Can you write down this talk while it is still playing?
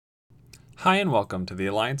Hi, and welcome to the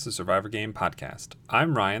Alliance of Survivor Game podcast.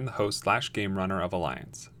 I'm Ryan, the host / game runner of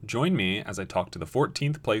Alliance. Join me as I talk to the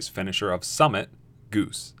 14th place finisher of Summit,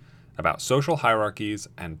 Goose, about social hierarchies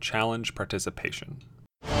and challenge participation.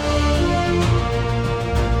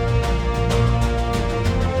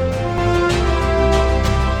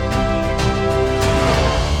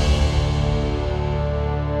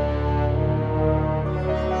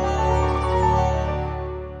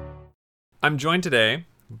 I'm joined today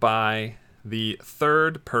by the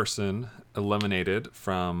third person eliminated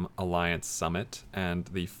from Alliance Summit and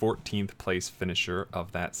the 14th place finisher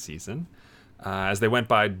of that season. As they went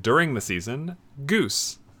by during the season,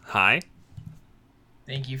 Goose. Hi.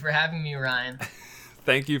 Thank you for having me, Ryan.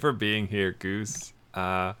 Thank you for being here, Goose.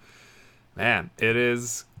 Man, it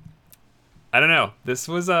is... I don't know.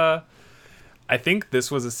 I think this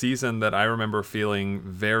was a season that I remember feeling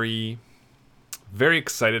very, very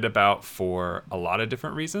excited about for a lot of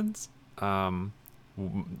different reasons.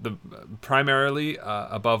 Primarily,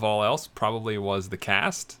 above all else, probably was the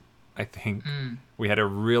cast. I think we had a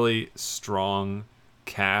really strong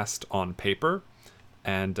cast on paper,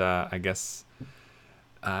 and I guess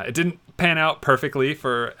it didn't pan out perfectly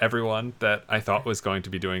for everyone that I thought was going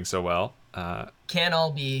to be doing so well. Can't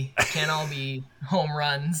all be home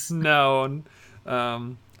runs. No,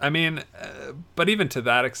 I mean, but even to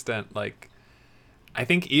that extent, like, I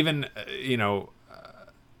think even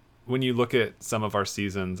when you look at some of our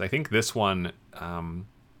seasons, I think this one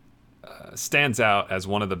stands out as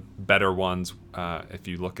one of the better ones if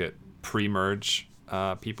you look at pre-merge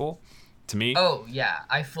people, to me. Oh, yeah,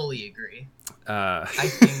 I fully agree. I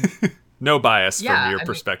think... No bias from your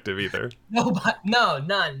perspective either. No, none,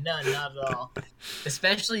 not at all.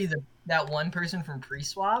 Especially that one person from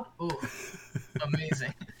pre-swap. Ooh,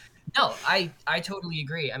 amazing. No, I totally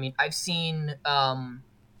agree. I mean, I've seen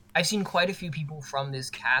quite a few people from this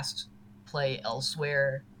cast play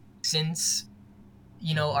elsewhere since,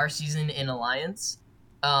 our season in Alliance.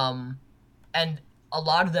 And a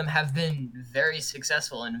lot of them have been very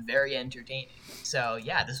successful and very entertaining. So,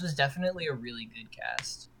 yeah, this was definitely a really good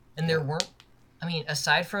cast. And there weren't,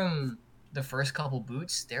 aside from the first couple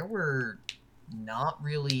boots, there were not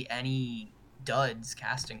really any duds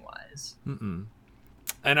casting-wise. Mm-mm.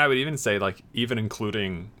 And I would even say, like, even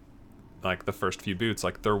including, like, the first few boots,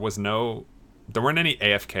 like, there weren't any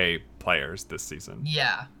AFK players this season.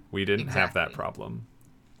 Yeah. We didn't have that problem.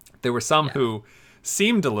 There were some who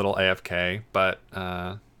seemed a little AFK, but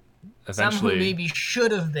eventually... Some who maybe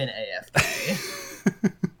should have been AFK.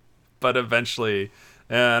 But eventually,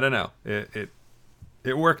 I don't know. It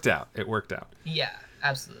worked out. It worked out. Yeah,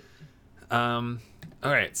 absolutely. All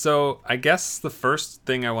right, so I guess the first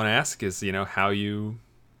thing I want to ask is, how you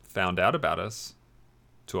found out about us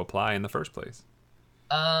to apply in the first place.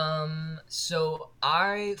 So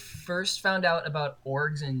I first found out about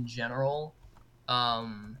orgs in general,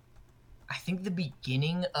 I think the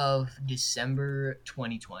beginning of December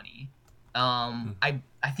 2020. I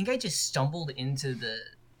think I just stumbled into the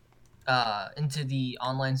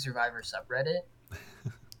online Survivor subreddit,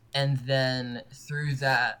 and then through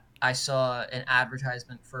that I saw an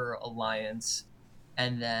advertisement for Alliance,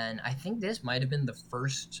 and then I think this might have been the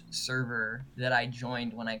first server that I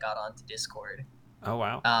joined when I got onto Discord. Oh,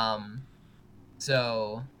 wow.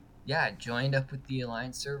 So, yeah, I joined up with the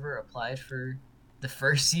Alliance server, applied for the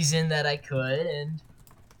first season that I could, and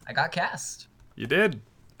I got cast. You did.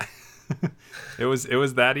 It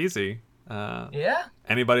was that easy. Yeah.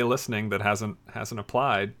 Anybody listening that hasn't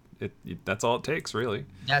applied, that's all it takes, really.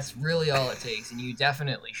 That's really all it takes, and you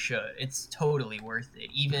definitely should. It's totally worth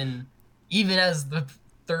it. Even as the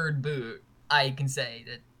third boot, I can say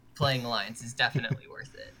that playing Alliance is definitely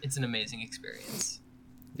worth it. It's an amazing experience.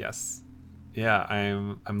 Yes. Yeah,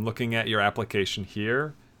 I'm looking at your application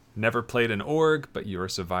here. Never played an org, but you're a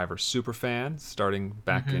Survivor superfan, starting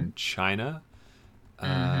back in China.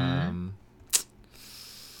 And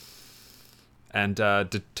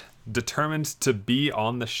determined to be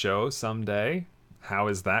on the show someday. How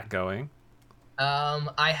is that going?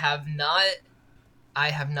 I have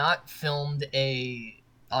not filmed a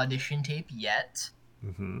audition tape yet.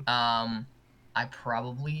 I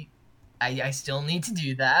still need to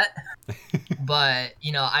do that. But,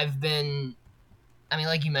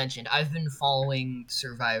 like you mentioned, I've been following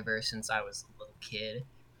Survivor since I was a little kid.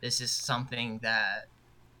 This is something that,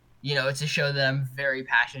 it's a show that I'm very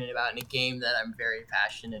passionate about and a game that I'm very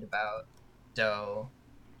passionate about. So,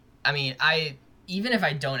 even if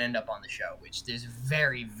I don't end up on the show, which there's a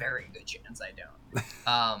very, very good chance I don't,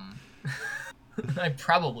 I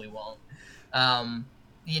probably won't.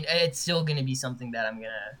 It's still going to be something that I'm going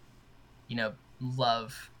to,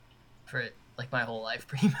 love for like my whole life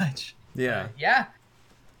pretty much. Yeah. Yeah,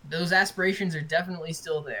 those aspirations are definitely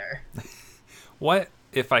still there. What,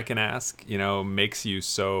 if I can ask, makes you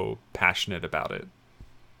so passionate about it?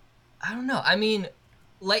 I don't know. I mean,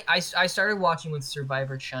 like I started watching with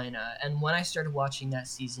Survivor China, and when I started watching that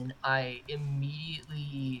season, I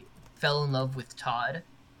immediately fell in love with Todd,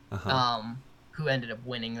 Uh-huh. who ended up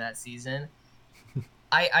winning that season.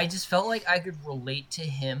 I just felt like I could relate to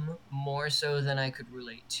him more so than I could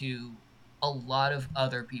relate to a lot of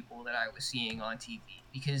other people that I was seeing on TV,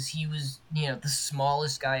 because he was, the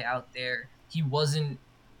smallest guy out there. He wasn't,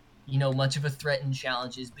 much of a threat in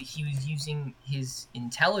challenges, but he was using his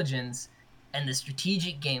intelligence and the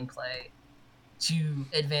strategic gameplay to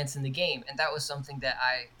advance in the game. And that was something that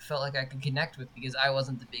I felt like I could connect with, because I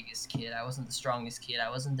wasn't the biggest kid. I wasn't the strongest kid. I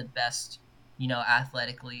wasn't the best,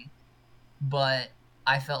 athletically. But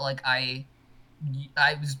I felt like I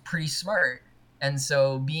was pretty smart. And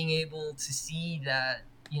so being able to see that,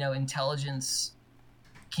 intelligence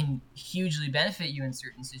can hugely benefit you in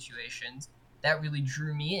certain situations, that really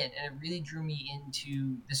drew me in. And it really drew me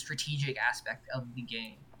into the strategic aspect of the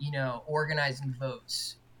game, organizing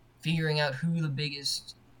votes, figuring out who the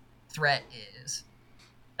biggest threat is,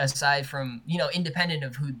 aside from, independent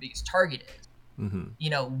of who the biggest target is.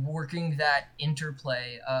 Working that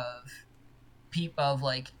interplay of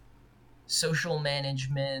like social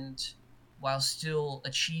management while still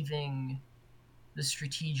achieving the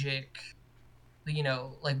strategic,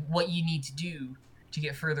 like what you need to do to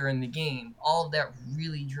get further in the game. All of that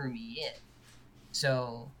really drew me in.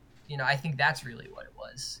 So, I think that's really what it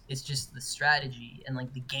was. It's just the strategy and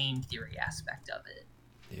like the game theory aspect of it.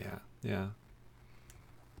 Yeah, yeah.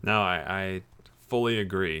 No, I fully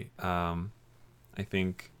agree. I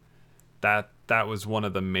think that was one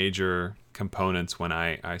of the major components when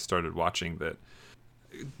I started watching that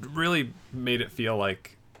really made it feel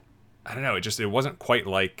like, I don't know, it wasn't quite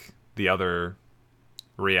like the other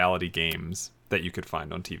reality games that you could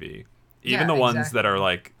find on TV. Even Yeah, the ones that exactly. are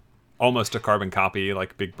like almost a carbon copy,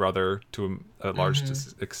 like Big Brother to a large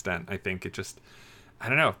extent. I think I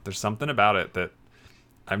don't know, there's something about it that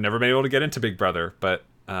I've never been able to get into Big Brother, but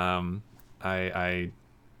I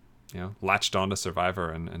latched on to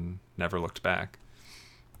Survivor and never looked back.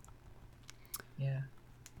 Yeah.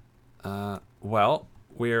 Well,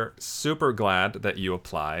 we're super glad that you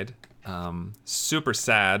applied. Super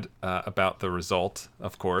sad about the result,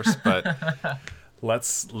 of course, but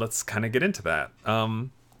let's kind of get into that.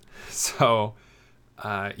 So,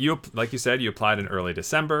 you, like you said, you applied in early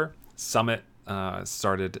December. Summit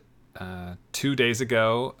started 2 days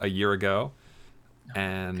ago, a year ago, Oh my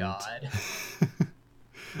and god.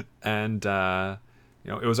 and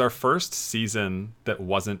it was our first season that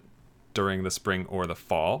wasn't during the spring or the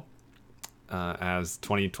fall, as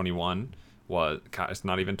 2021 was. God, it's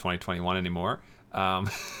not even 2021 anymore.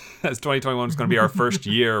 As 2021 was going to be our first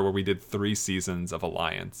year where we did 3 seasons of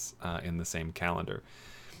Alliance in the same calendar,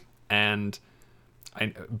 and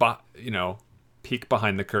peek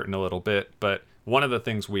behind the curtain a little bit, but one of the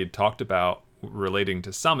things we had talked about relating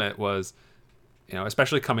to Summit was,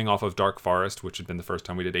 especially coming off of Dark Forest, which had been the first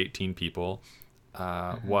time we did 18 people,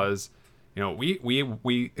 was,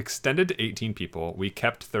 we extended to 18 people, we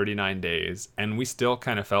kept 39 days, and we still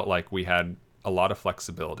kind of felt like we had a lot of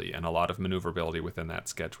flexibility and a lot of maneuverability within that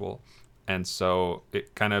schedule. And so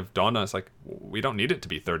it kind of dawned on us, like, we don't need it to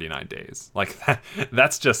be 39 days. Like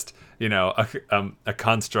that's just, a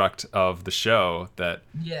construct of the show that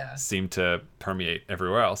Yeah. seemed to permeate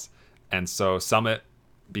everywhere else. And so Summit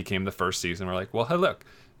became the first season. We're like, well, hey, look,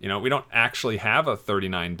 we don't actually have a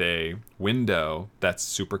 39-day window that's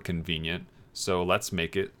super convenient, so let's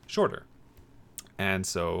make it shorter. And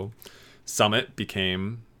so Summit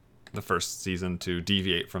became the first season to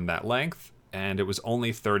deviate from that length, and it was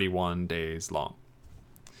only 31 days long.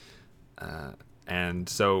 And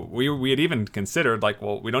so we had even considered, like,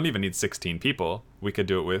 well, we don't even need 16 people. We could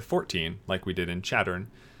do it with 14, like we did in Chattern,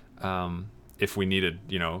 if we needed,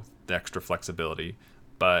 the extra flexibility.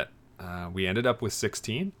 But we ended up with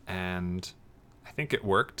 16, and I think it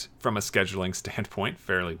worked from a scheduling standpoint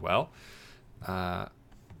fairly well.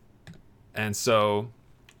 And so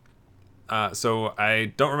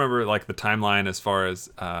I don't remember like the timeline as far as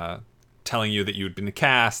telling you that you had been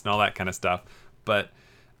cast and all that kind of stuff, but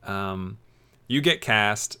you get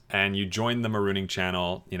cast and you join the Marooning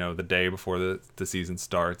channel, the day before the season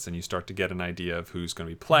starts, and you start to get an idea of who's going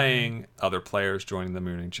to be playing, other players joining the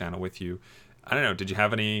Marooning channel with you. I don't know, did you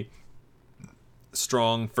have any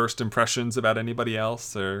strong first impressions about anybody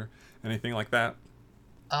else or anything like that?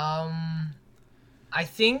 I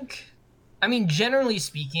think, generally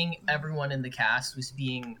speaking, everyone in the cast was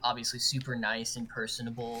being obviously super nice and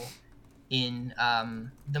personable. in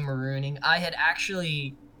the marooning. I had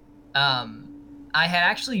actually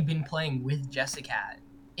been playing with Jessica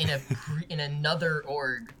in in another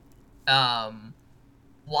org um,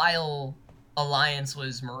 while Alliance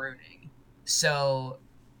was marooning. So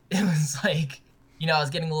it was like, I was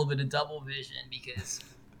getting a little bit of double vision because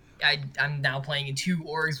I'm now playing in two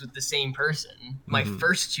orgs with the same person. My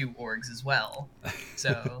first two orgs as well.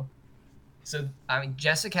 So I mean,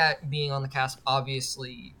 Jessica being on the cast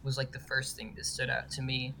obviously was like the first thing that stood out to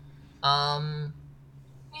me.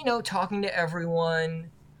 Talking to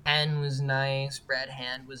everyone. Hen was nice. Red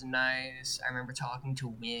Hand was nice. I remember talking to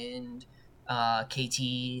Wind, KT.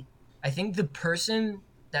 I think the person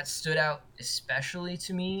that stood out especially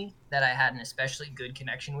to me that I had an especially good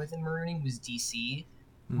connection with in marooning was DC,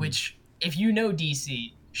 which, if you know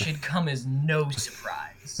DC, should come as no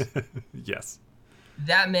surprise. Yes.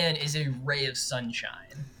 That man is a ray of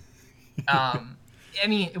sunshine. I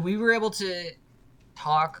mean, we were able to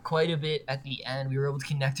talk quite a bit at the end. We were able to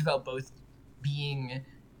connect about both being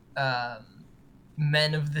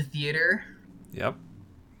men of the theater. Yep.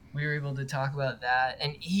 We were able to talk about that,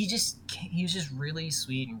 and he was just really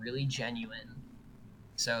sweet and really genuine.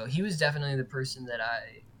 So he was definitely the person that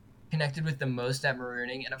I connected with the most at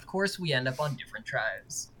marooning, and of course we end up on different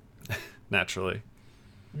tribes. Naturally.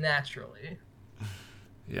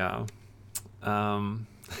 Yeah.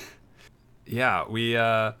 Yeah, we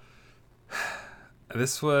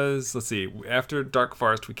this was, let's see, after Dark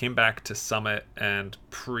Forest we came back to Summit and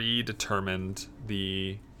predetermined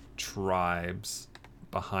the tribes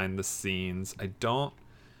behind the scenes. I don't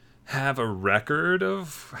have a record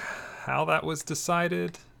of how that was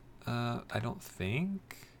decided. I don't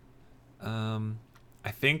think.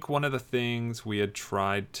 I think one of the things we had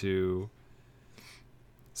tried to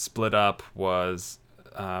split up was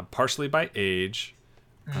partially by age,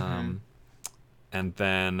 and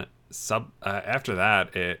then after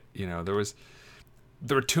that, there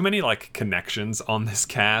were too many like connections on this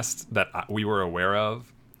cast that we were aware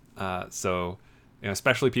of. So,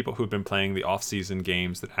 especially people who've been playing the off-season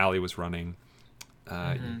games that Allie was running.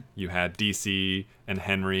 You had DC and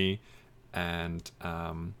Henry and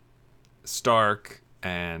Stark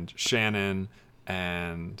and Shannon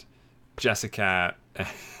and Jessica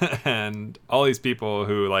and all these people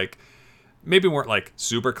who like maybe weren't like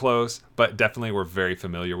super close, but definitely were very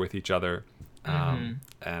familiar with each other.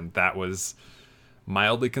 And that was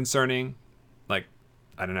mildly concerning. Like,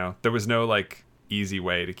 I don't know, there was no like easy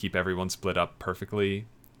way to keep everyone split up perfectly,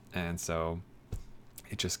 and so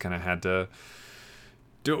it just kind of had to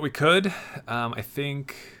do what we could. I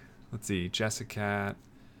think, let's see, Jessica,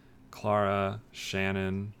 Clara,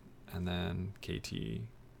 Shannon, and then KT,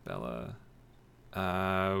 Bella.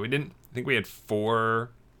 I think we had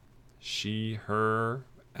 4 she, her,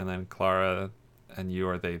 and then Clara and you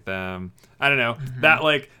or they, them. I don't know.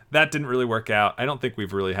 That didn't really work out. I don't think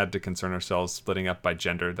we've really had to concern ourselves splitting up by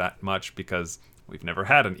gender that much because we've never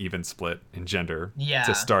had an even split in gender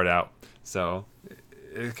to start out. So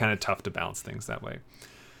it's kind of tough to balance things that way.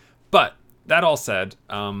 But that all said,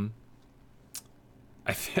 I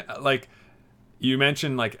feel like you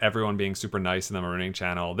mentioned like everyone being super nice in the marooning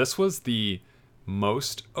channel. This was the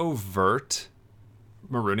most overt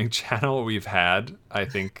marooning channel we've had, I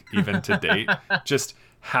think, even to date. Just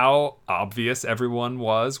how obvious everyone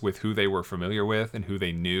was with who they were familiar with and who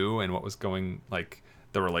they knew and what was going, like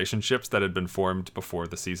the relationships that had been formed before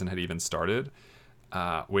the season had even started,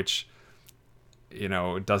 which,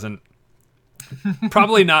 doesn't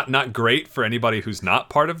probably not great for anybody who's not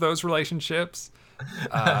part of those relationships.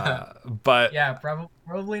 But yeah,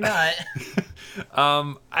 probably not.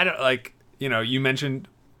 I don't like, you mentioned,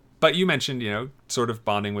 sort of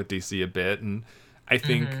bonding with DC a bit, and I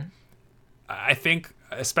think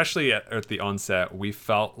especially at the onset, we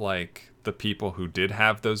felt like the people who did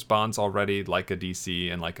have those bonds already, like a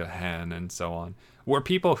DC and like a Hen and so on, were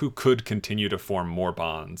people who could continue to form more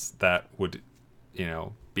bonds that would,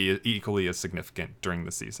 be equally as significant during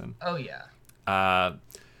the season. Oh yeah.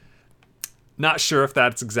 Not sure if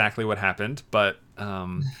that's exactly what happened, but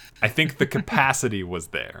I think the capacity was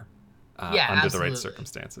there under absolutely. the right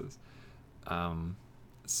circumstances.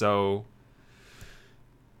 So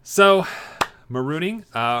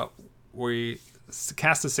marooning, we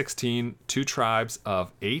cast of 16, 2 tribes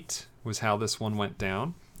of 8 was how this one went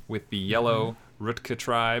down, with the yellow Rutka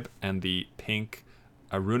tribe and the pink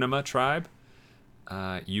Arunima tribe.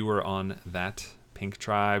 You were on that pink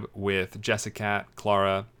tribe with Jessica,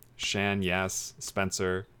 Clara, Shan, Yas,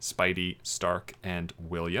 Spencer, Spidey, Stark, and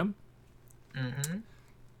William.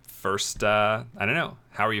 First, I don't know.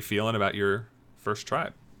 How are you feeling about your first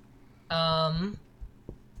tribe?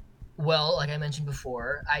 Well, like I mentioned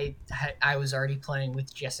before, I was already playing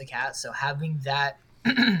with Jessica, so having that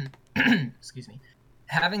excuse me,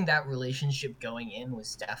 having that relationship going in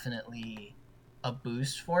was definitely a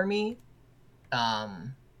boost for me.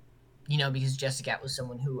 Um, because Jessica was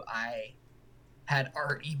someone who I had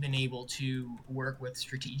already been able to work with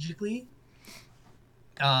strategically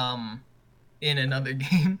um in another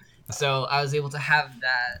game. So I was able to have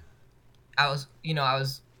that. I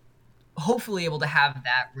was hopefully able to have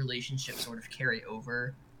that relationship sort of carry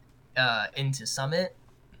over into Summit.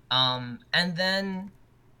 And then,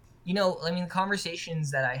 the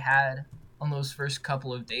conversations that I had on those first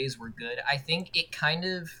couple of days were good. I think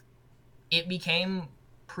it became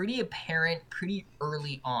pretty apparent pretty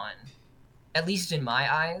early on, at least in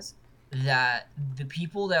my eyes, that the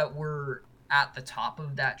people that were at the top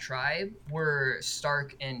of that tribe were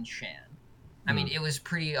Stark and Shan. I mean, Mm. it was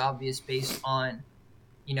pretty obvious based on,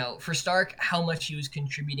 for Stark, how much he was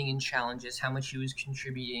contributing in challenges, how much he was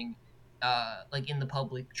contributing, like in the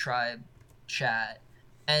public tribe chat,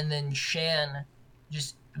 and then Shan,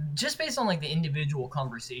 just just based on like the individual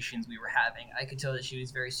conversations we were having, I could tell that she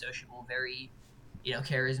was very sociable, very,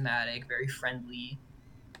 charismatic, very friendly,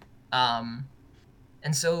 um,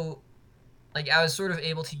 and so like I was sort of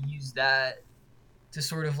able to use that to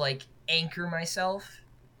sort of like anchor myself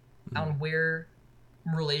Mm. on where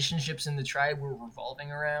relationships in the tribe were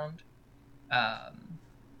revolving around. Um,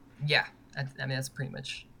 yeah, I mean that's pretty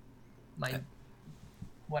much my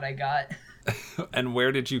what I got. And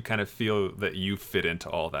where did you kind of feel that you fit into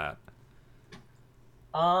all that?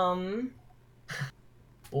 Um,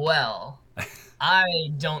 well, I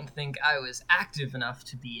don't think I was active enough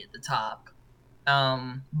to be at the top.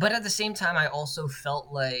 But at the same time, I also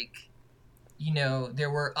felt like,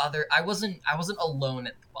 there were other. I wasn't alone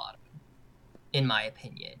at the bottom, in my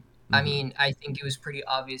opinion. I Mm-hmm. mean, I think it was pretty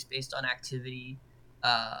obvious based on activity.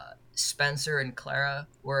 Spencer and Clara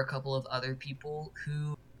were a couple of other people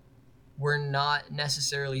who were not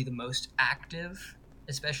necessarily the most active,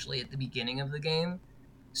 especially at the beginning of the game.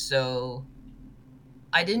 So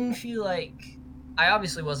I didn't feel like I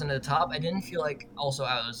obviously wasn't at the top. I didn't feel like also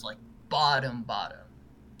I was like bottom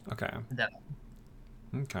Okay. though.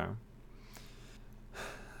 Okay.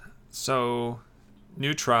 So,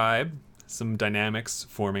 new tribe, some dynamics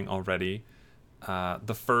forming already.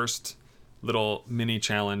 The first little mini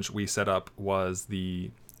challenge we set up was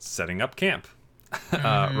the setting up camp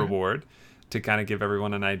Mm-hmm. reward to kind of give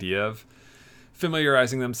everyone an idea of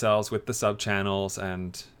familiarizing themselves with the sub channels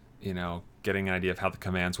and, getting an idea of how the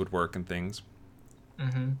commands would work and things.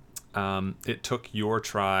 Mm-hmm. It took your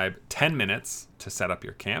tribe 10 minutes to set up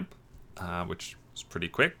your camp, which was pretty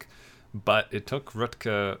quick, but it took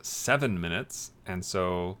Rutger 7 minutes, and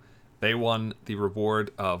so they won the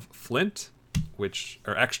reward of Flint,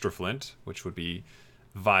 or extra Flint, which would be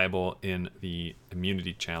viable in the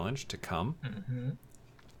immunity challenge to come. Mm-hmm.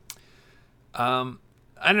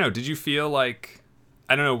 I don't know, did you feel like,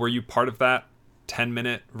 I don't know, were you part of that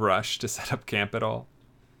 10-minute rush to set up camp at all?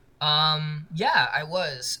 Yeah, I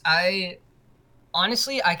was. I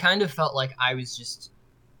honestly, I kind of felt like I was just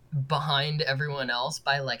behind everyone else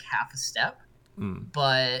by like half a step, Mm.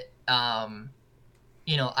 but I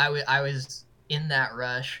was in that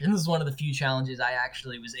rush, and this is one of the few challenges I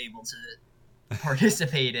actually was able to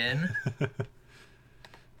participate in.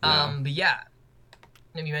 Yeah. But yeah,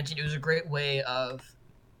 and you mentioned it was a great way of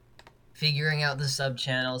figuring out the sub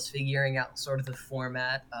channels, figuring out sort of the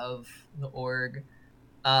format of the org.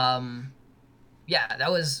 Um, yeah,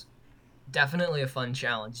 that was definitely a fun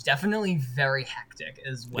challenge. Definitely very hectic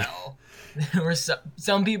as Yeah. well. There were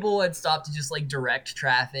some people had stopped to just like direct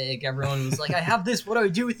traffic. Everyone was like, "I have this. What do I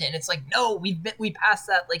do with it?" And it's like, "No, we passed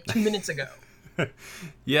that like 2 minutes ago."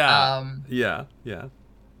 Yeah. Um, Yeah. Yeah.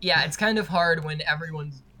 yeah, it's kind of hard when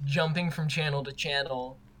everyone's jumping from channel to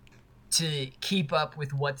channel to keep up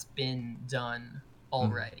with what's been done Mm.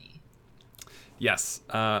 already. Yes,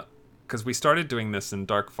 because we started doing this in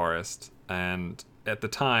Dark Forest, and at the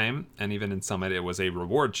time, and even in Summit, it was a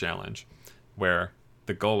reward challenge, where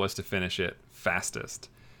the goal was to finish it fastest.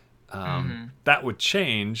 Mm-hmm. That would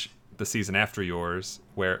change the season after yours,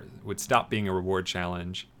 where it would stop being a reward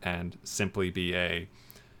challenge and simply be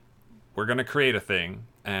we're going to create a thing,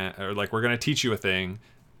 or like we're going to teach you a thing.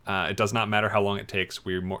 It does not matter how long it takes.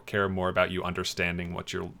 We care more about you understanding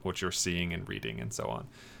what you're seeing and reading and so on.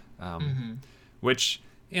 Mm-hmm. Which,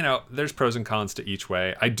 there's pros and cons to each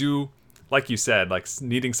way. I do, like you said, like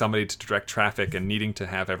needing somebody to direct traffic and needing to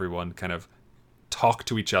have everyone kind of talk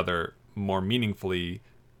to each other more meaningfully.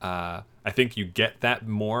 I think you get that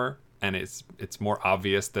more, and it's more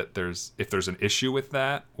obvious that if there's an issue with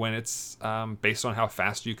that when it's based on how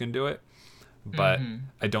fast you can do it. but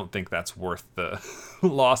I don't think that's worth the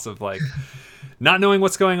loss of like not knowing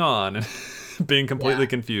what's going on and being completely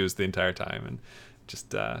confused the entire time, and just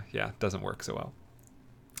doesn't work so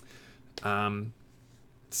well.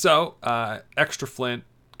 So extra flint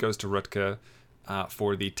goes to Rutka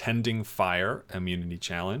for the Tending Fire immunity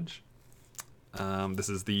challenge. This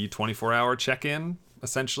is the 24-hour check-in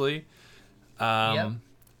essentially. And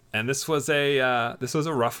this was a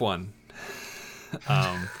rough one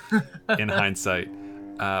in hindsight,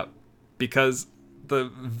 because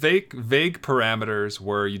the vague parameters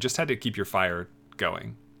were you just had to keep your fire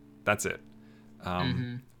going. That's it.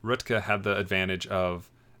 Rutka had the advantage of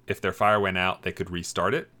if their fire went out, they could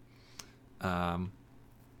restart it,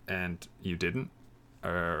 and you didn't,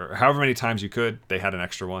 or however many times you could. They had an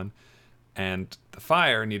extra one, and the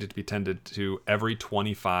fire needed to be tended to every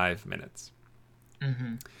 25 minutes.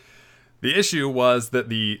 The issue was that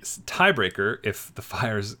the tiebreaker, if the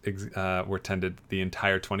fires were tended the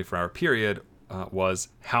entire 24-hour period, was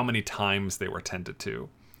how many times they were tended to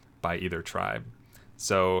by either tribe.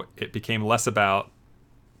 So it became less about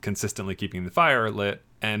consistently keeping the fire lit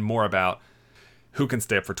and more about who can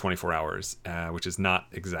stay up for 24 hours, which is not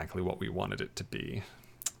exactly what we wanted it to be.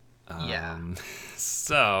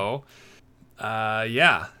 So,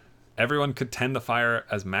 everyone could tend the fire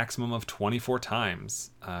as maximum of 24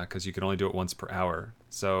 times, because you could only do it once per hour.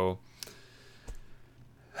 So,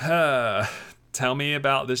 tell me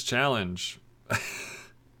about this challenge.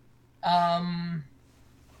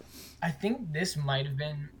 I think this might have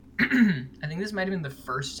been the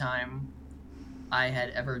first time I had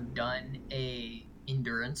ever done a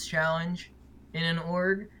endurance challenge in an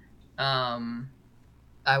org.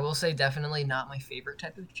 I will say definitely not my favorite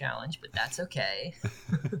type of challenge, but that's okay.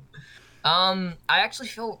 I actually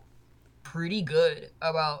felt pretty good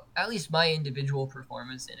about at least my individual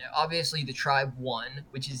performance in it. Obviously, the tribe won,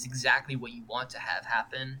 which is exactly what you want to have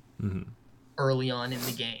happen early on in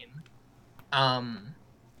the game.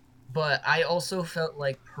 But I also felt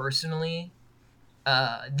like personally,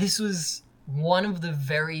 this was one of the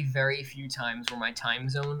very, very few times where my time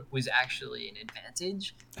zone was actually an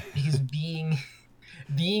advantage, because being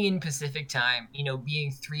in Pacific time,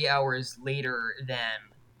 being 3 hours later than,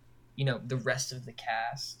 the rest of the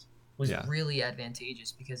cast was really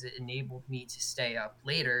advantageous, because it enabled me to stay up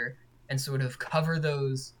later and sort of cover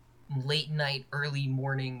those late night, early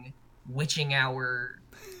morning witching hour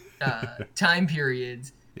time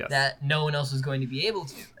periods that no one else was going to be able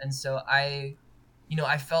to. And so I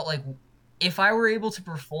felt like if I were able to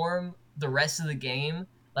perform the rest of the game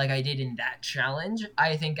like I did in that challenge,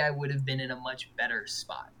 I think I would have been in a much better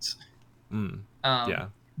spot.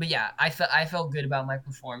 But yeah, I felt good about my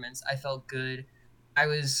performance. I felt good. I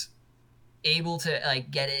was able to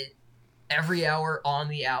get it every hour on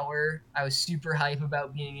the hour. I was super hype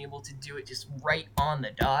about being able to do it just right on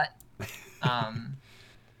the dot.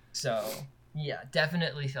 So yeah,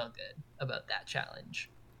 definitely felt good about that challenge.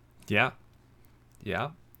 Yeah.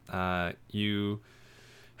 You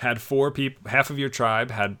had 4 people. Half of your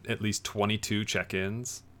tribe had at least 22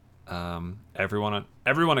 check-ins. Everyone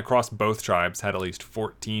across both tribes had at least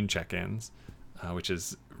 14 check-ins, which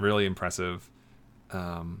is really impressive.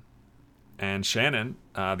 And Shannon,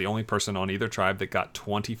 the only person on either tribe that got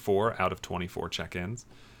 24 out of 24 check-ins.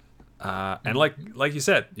 And like you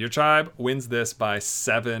said, your tribe wins this by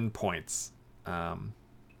 7 points.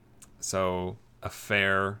 So a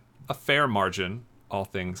fair margin, all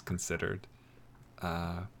things considered.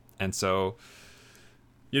 And so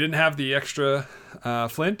you didn't have the extra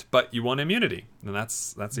flint, but you won immunity, and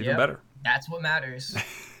that's even better. That's what matters.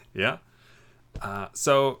 Yeah.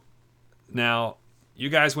 So now you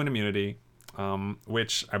guys win immunity,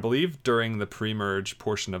 which I believe during the pre-merge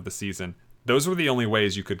portion of the season, those were the only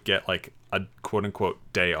ways you could get like a quote-unquote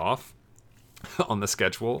day off on the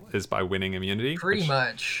schedule, is by winning immunity. Pretty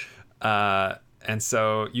much. And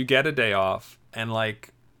so you get a day off, and I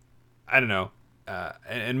don't know,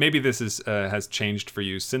 and maybe this has changed for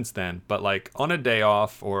you since then, but on a day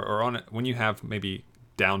off or when you have maybe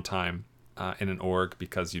downtime in an org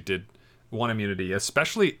because you did one immunity,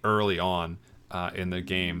 especially early on in the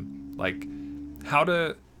game, how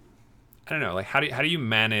do you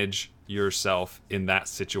manage yourself in that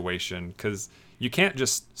situation? Because you can't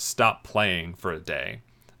just stop playing for a day,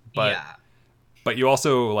 but you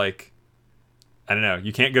also I don't know,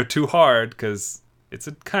 you can't go too hard because it's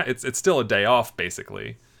still a day off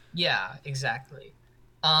basically. Yeah, exactly.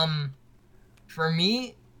 For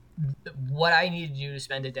me, what I need to do to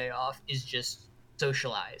spend a day off is just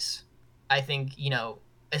socialize. I think,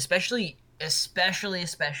 especially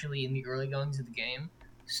in the early goings of the game,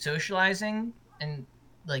 socializing and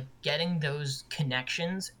getting those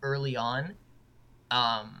connections early on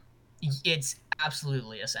um, it's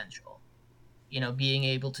absolutely essential. Being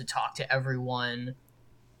able to talk to everyone,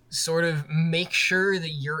 sort of make sure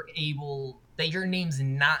that your name's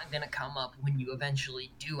not gonna come up when you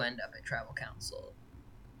eventually do end up at travel council.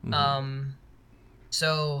 Mm-hmm.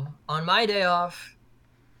 So on my day off,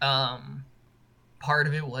 um, part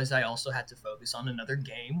of it was I also had to focus on another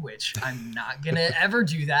game, which I'm not gonna ever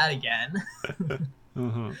do that again.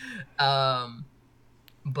 Mm-hmm. um,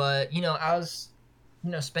 but I was,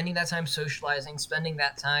 spending that time socializing, spending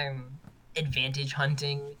that time advantage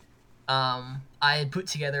hunting. I had put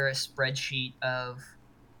together a spreadsheet of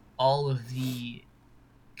all of the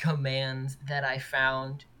commands that I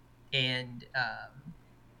found and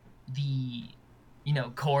the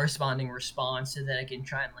corresponding response so that I can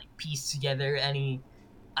try and like piece together any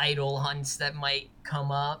idle hunts that might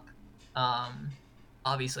come up. Um,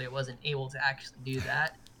 Obviously, I wasn't able to actually do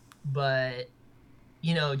that, but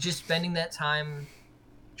just spending that time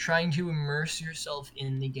trying to immerse yourself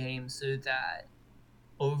in the game so that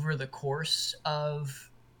over the course of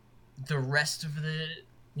the rest of the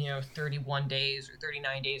 31 days or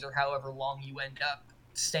 39 days or however long you end up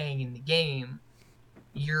staying in the game,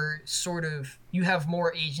 you have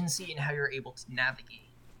more agency in how you're able to navigate.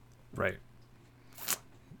 Right.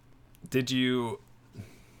 Did you,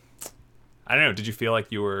 I don't know, did you feel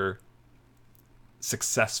like you were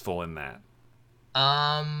successful in that?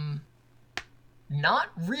 Not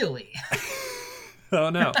really. Oh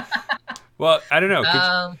no. Well, I don't know.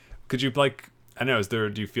 um Could you like, I don't know,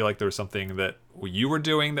 do you feel like there was something that you were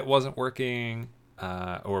doing that wasn't working?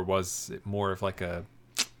 Or was it more of like I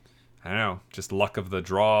don't know, just luck of the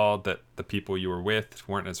draw that the people you were with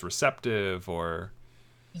weren't as receptive, or?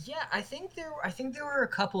 yeah, I think there were a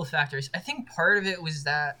couple of factors. I think part of it was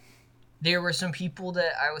that there were some people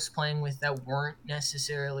that I was playing with that weren't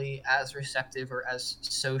necessarily as receptive or as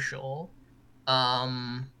social.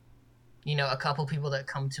 Um, a couple people that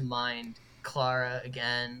come to mind, Clara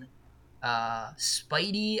again,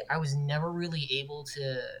 Spidey. I was never really able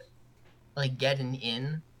to like get an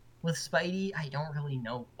in with Spidey. I don't really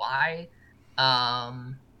know why.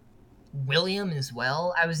 Um, William as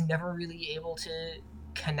well. I was never really able to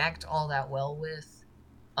connect all that well with.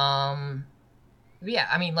 Um, yeah,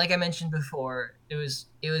 I mean, like I mentioned before, it was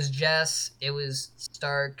Jess, it was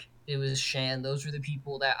Stark, it was Shan. Those were the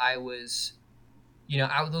people that I was,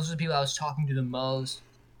 those were the people I was talking to the most.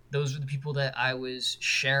 Those were the people that I was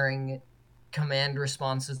sharing command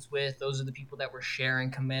responses with. Those are the people that were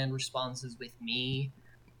sharing command responses with me.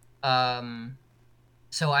 Um,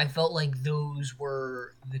 so I felt like those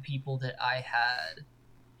were the people that I had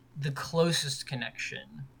the closest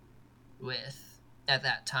connection with at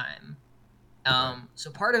that time. Right.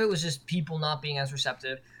 So part of it was just people not being as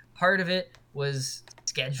receptive. Part of it was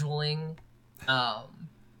scheduling.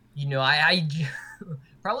 I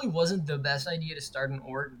probably wasn't the best idea to start an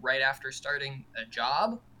org right after starting a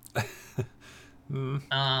job. Mm,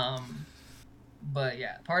 Um, but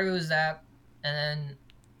yeah, part of it was that, and then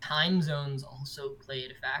time zones also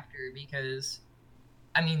played a factor because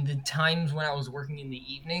I mean the times when I was working in the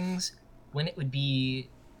evenings when it would be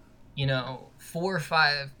 4,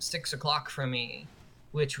 5, 6 o'clock for me,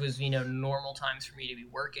 which was normal times for me to be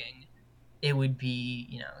working. It would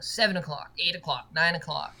be 7 o'clock, 8 o'clock, 9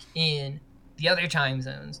 o'clock in the other time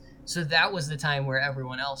zones. So that was the time where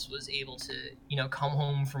everyone else was able to come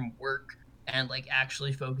home from work and like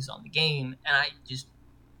actually focus on the game, and I just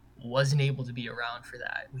wasn't able to be around for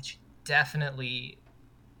that, which definitely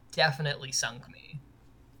sunk me.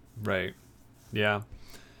 right. Yeah.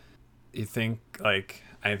 You think like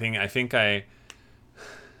I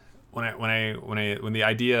when the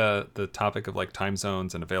idea, the topic of like time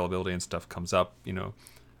zones and availability and stuff comes up,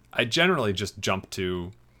 I generally just jump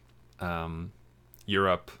to um,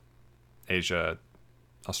 Europe, Asia,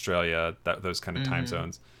 Australia, those kind of time Mm-hmm.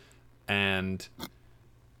 zones, and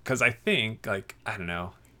because I think like, I don't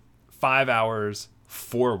know, 5 hours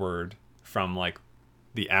forward from like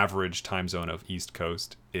the average time zone of East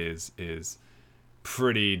Coast is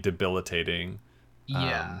pretty debilitating,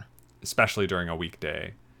 Yeah. especially during a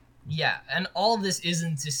weekday. Yeah, and all of this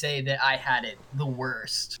isn't to say that I had it the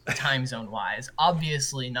worst time zone wise.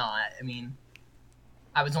 Obviously not. I mean,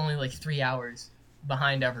 I was only like 3 hours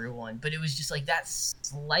behind everyone, but it was just like that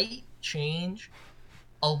slight change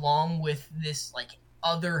along with this like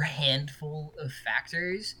other handful of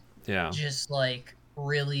factors Yeah. just like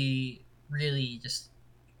really, really just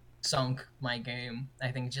sunk my game.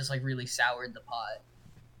 I think it just like really soured the pot.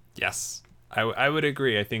 Yes. I would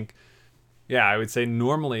agree. I think, yeah, I would say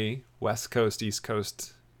normally West Coast, East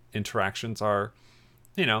Coast interactions are,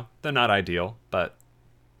 they're not ideal, but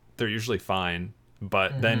they're usually fine.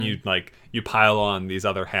 But then you pile on these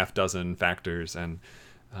other half dozen factors, and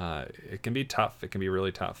it can be tough. It can be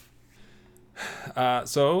really tough.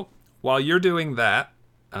 So while you're doing that,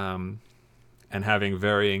 and having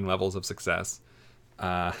varying levels of success,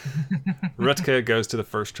 Rutka goes to the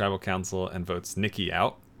first tribal council and votes Nikki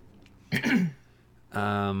out.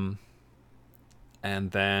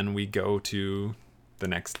 And then we go to the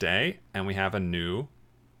next day, and we have a new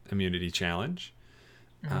immunity challenge.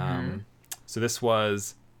 So this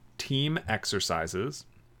was team exercises.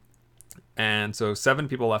 And so 7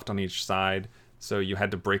 people left on each side. So you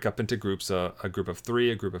had to break up into groups, a group of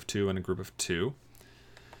 3, a group of 2, and a group of 2.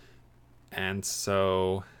 And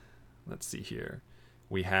so, let's see here.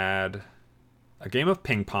 We had a game of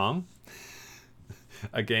ping pong,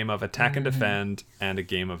 a game of attack and defend, and a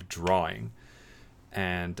game of drawing.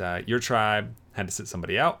 And your tribe had to sit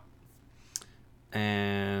somebody out.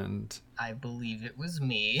 And I believe it was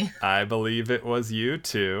me. I believe it was you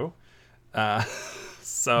too.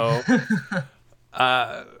 So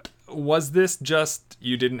was this just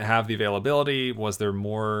you didn't have the availability? Was there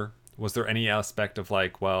any aspect of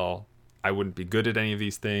like, well, I wouldn't be good at any of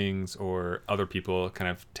these things, or other people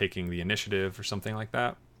kind of taking the initiative or something like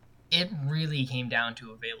that? It really came down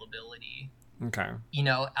to availability. Okay. You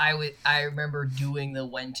know, I remember doing the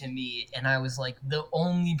when to meet, and I was like the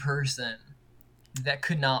only person that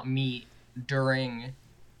could not meet during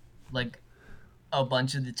like a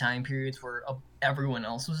bunch of the time periods where everyone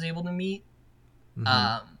else was able to meet.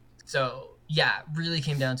 So yeah, really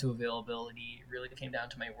came down to availability. Really came down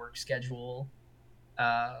to my work schedule,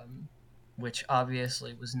 which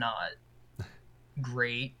obviously was not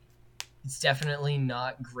great. It's definitely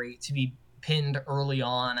not great to be pinned early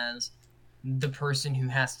on as the person who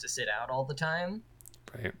has to sit out all the time.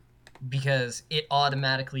 Right. Because it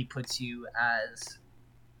automatically puts you as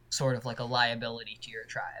sort of like a liability to your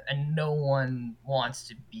tribe, and no one wants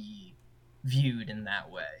to be viewed in that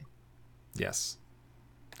way. Yes.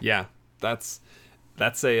 Yeah, that's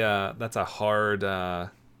a hard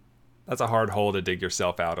hole to dig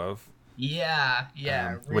yourself out of. Yeah,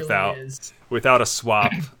 it really is. Without a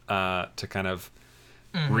swap to kind of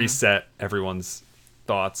reset everyone's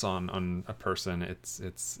thoughts on a person,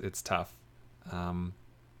 it's tough.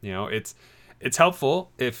 You know, it's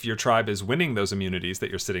helpful if your tribe is winning those immunities that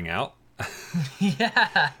you're sitting out.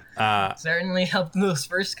 Yeah. Certainly helped in those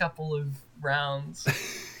first couple of rounds.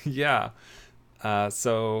 Yeah.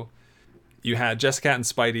 So you had Jessica and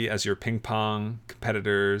Spidey as your ping pong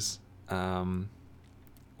competitors.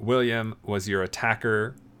 William was your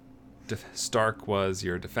attacker. Stark was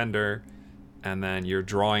your defender. And then your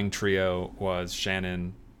drawing trio was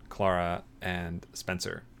Shannon, Clara, and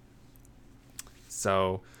Spencer.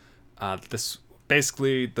 So this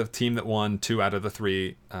basically the team that won 2 out of the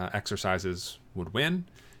 3 exercises would win,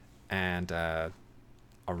 and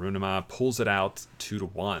Arunima pulls it out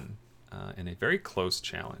 2-1 in a very close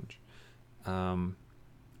challenge.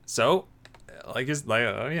 So,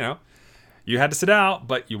 you had to sit out,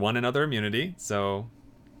 but you won another immunity. So,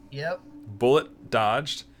 yep, bullet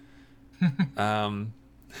dodged.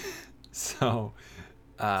 So,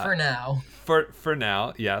 for now, for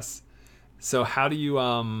now, yes. So how do you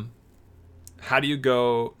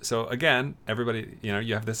go? So again, everybody, you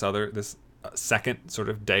have this second sort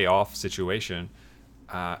of day off situation.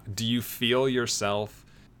 Do you feel yourself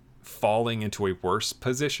falling into a worse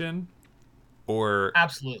position, or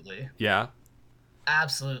absolutely? Yeah,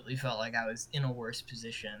 absolutely felt like I was in a worse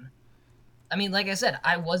position. I mean, like I said,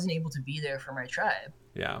 I wasn't able to be there for my tribe.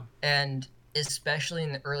 Yeah, and especially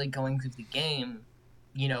in the early goings of the game,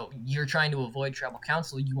 you're trying to avoid tribal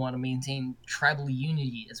council. You want to maintain tribal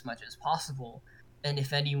unity as much as possible. And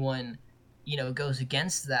if anyone, goes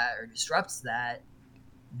against that or disrupts that,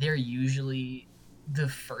 they're usually the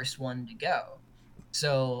first one to go.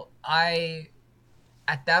 So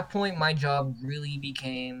at that point, my job really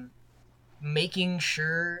became making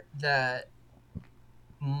sure that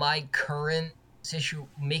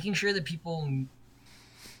making sure that people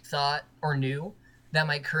thought or knew that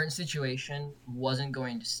my current situation wasn't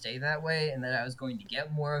going to stay that way, and that I was going to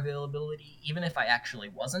get more availability, even if I actually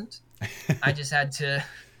wasn't. I just had to.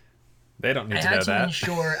 They don't need to know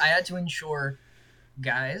that. I had to ensure,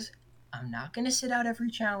 guys, I'm not going to sit out every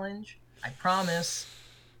challenge. I promise.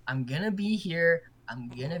 I'm going to be here. I'm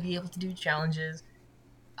going to be able to do challenges.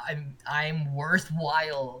 I'm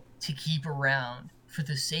worthwhile to keep around for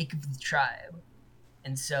the sake of the tribe.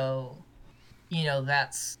 And so,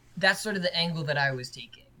 that's sort of the angle that I was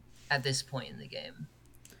taking at this point in the game.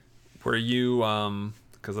 Were you,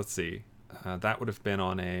 because let's see, that would have been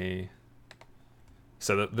on a,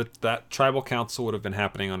 so that tribal council would have been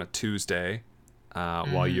happening on a Tuesday,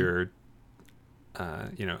 while you're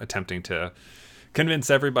attempting to convince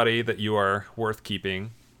everybody that you are worth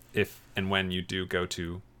keeping if and when you do go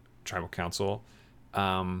to tribal council.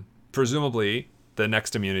 Presumably, the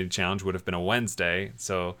next immunity challenge would have been a Wednesday,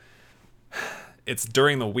 so it's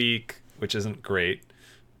during the week, which isn't great.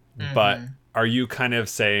 Mm-hmm. But are you kind of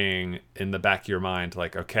saying in the back of your mind,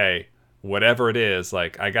 like, okay, whatever it is,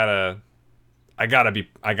 like I gotta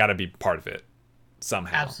be part of it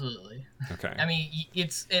somehow? Absolutely. Okay. I mean,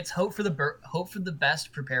 it's hope for the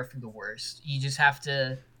best, prepare for the worst. You just have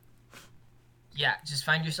to, just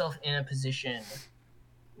find yourself in a position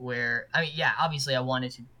where, I mean, obviously I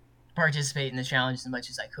wanted to participate in the challenge as much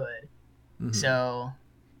as I could. Mm-hmm. So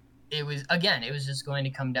it was just going to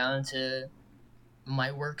come down to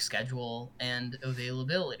my work schedule and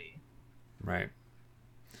availability. Right.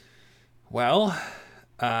 Well,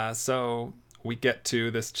 so we get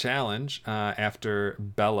to this challenge after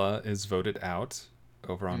Bella is voted out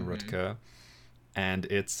over on Rutka, and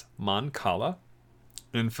it's Mon Cala,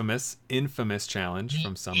 infamous challenge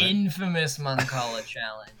from Summit. Infamous Mon Cala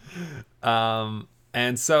challenge.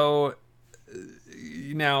 And so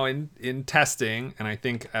now in testing, and I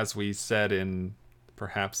think as we said in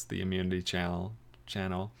perhaps the immunity channel,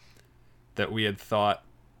 that we had thought,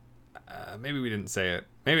 maybe we didn't say it,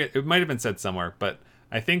 maybe it might have been said somewhere, but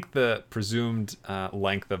I think the presumed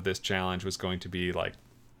length of this challenge was going to be like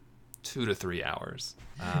 2 to 3 hours.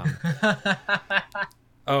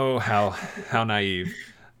 Oh, how naive.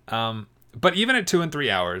 But even at 2 and 3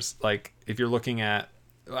 hours, like if you're looking at,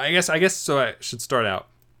 I guess so I should start out.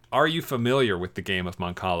 Are you familiar with the game of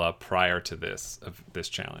Mon Cala prior to this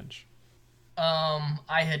challenge? I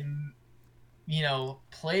had,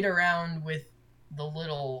 played around with the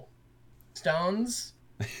little stones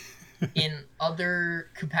in other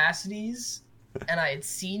capacities, and I had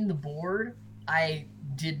seen the board. I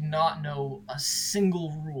did not know a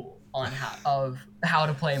single rule on how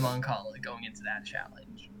to play Mon Cala going into that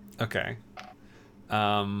challenge. Okay.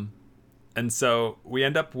 And so we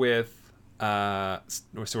end up with so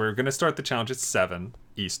we're going to start the challenge at 7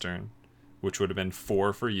 Eastern, which would have been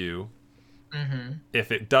 4 for you. Mm-hmm.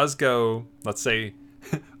 If it does go, let's say,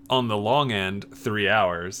 on the long end, 3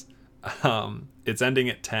 hours, it's ending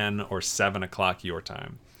at 10 or 7 o'clock your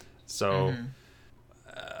time. So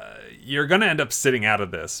you're going to end up sitting out of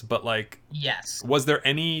this. But, like, yes. Was there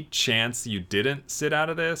any chance you didn't sit out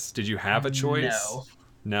of this? Did you have a choice?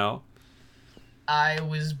 No? I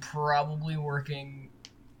was probably working...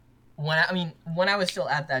 When I was still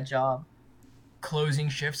at that job, closing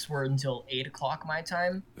shifts were until 8 o'clock my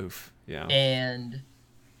time. Oof, yeah. And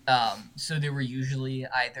so they were usually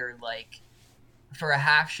either like, for a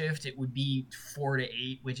half shift, it would be 4 to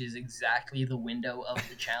 8, which is exactly the window of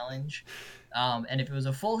the challenge. And if it was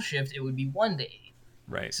a full shift, it would be 1 to 8.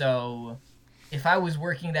 Right. So if I was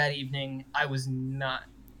working that evening, I was not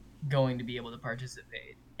going to be able to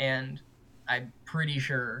participate. And I'm pretty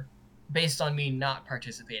sure, based on me not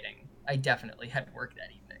participating, I definitely had work that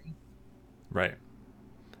evening. Right.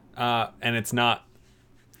 And it's not,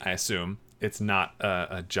 I assume, it's not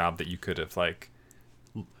a job that you could have, like,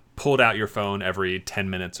 pulled out your phone every 10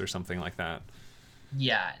 minutes or something like that.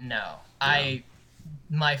 Yeah, no. Yeah.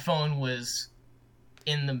 My phone was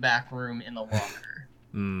in the back room in the locker.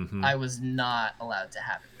 Mm-hmm. I was not allowed to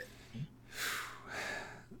have it with me.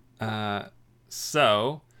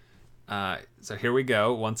 So here we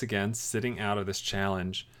go, once again, sitting out of this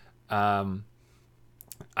challenge. I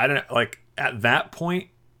don't know, like, at that point,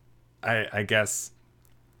 I guess,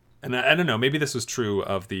 and I don't know, maybe this was true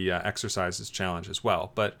of the exercises challenge as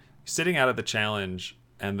well, but sitting out of the challenge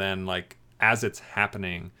and then, like, as it's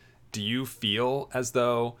happening, do you feel as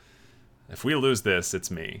though if we lose this, it's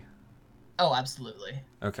me? Oh, absolutely.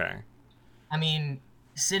 Okay. I mean,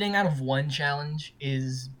 sitting out of one challenge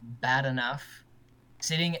is bad enough.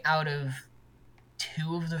 Sitting out of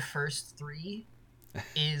 2 of the first 3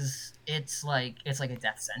 it's like a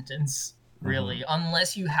death sentence, really,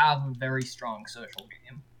 unless you have a very strong social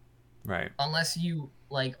game. Right. Unless you,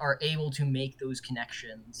 like, are able to make those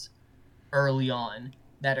connections early on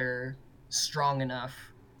that are strong enough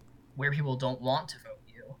where people don't want to vote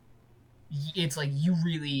you. It's like you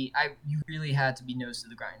really had to be nose to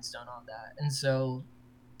the grindstone on that. And so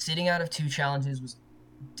sitting out of 2 challenges was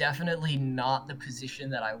definitely not the position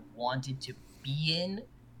that I wanted to be in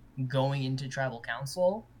going into tribal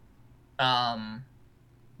council.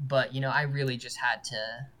 But I really just had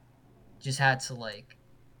to like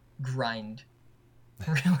grind.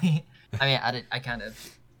 Really. I mean, I kind of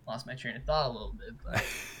lost my train of thought a little bit, but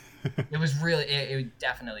it was really, it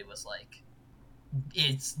definitely was like,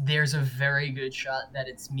 there's a very good shot that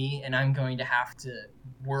it's me, and I'm going to have to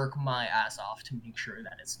work my ass off to make sure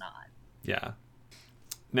that it's not. Yeah.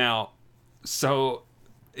 Now, so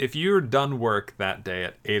if you're done work that day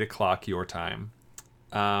at 8 o'clock your time,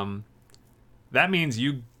 um, that means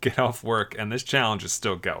you get off work and this challenge is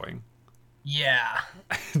still going. Yeah.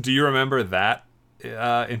 Do you remember that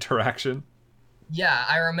interaction? Yeah,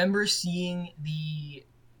 I remember seeing the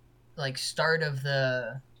start of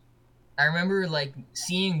the I remember like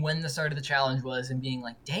seeing when the start of the challenge was and being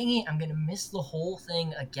like, "Dang it, I'm going to miss the whole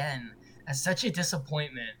thing again." That's such a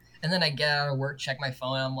disappointment. And then I get out of work, check my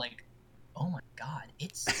phone, and I'm like, "Oh my god,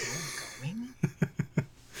 it's still going?"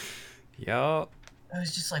 Yup. I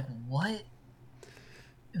was just like, "What?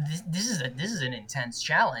 This is an intense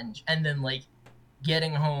challenge." And then like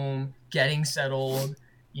getting home, getting settled,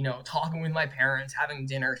 talking with my parents, having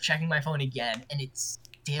dinner, checking my phone again, and it's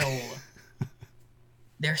still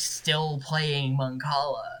they're still playing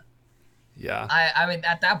Mancala. Yeah. I mean,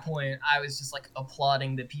 at that point, I was just like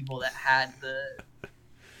applauding the people that had the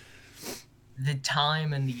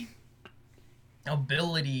time and the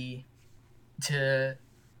ability to,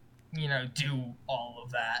 do all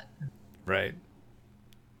of that. Right.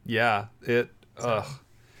 Yeah. It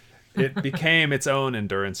became its own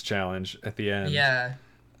endurance challenge at the end. Yeah.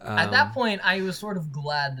 At that point, I was sort of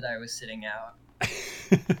glad that I was sitting out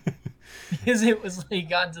because it was like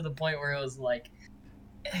got to the point where it was like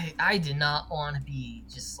I did not want to be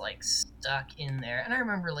just like stuck in there. And I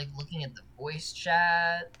remember like looking at the voice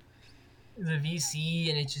chat, the VC,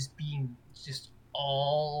 and it just being just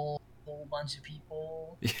all a whole bunch of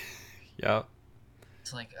people. Yep.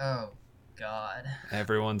 It's like, oh god.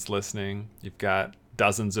 Everyone's listening. You've got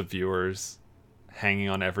dozens of viewers hanging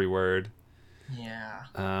on every word. Yeah.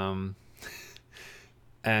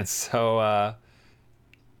 And so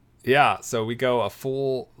yeah, so we go a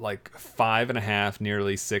full like 5.5,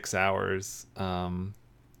 nearly 6 hours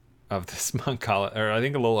of this Mancala, or I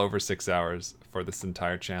think a little over 6 hours for this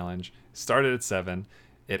entire challenge. Started at 7.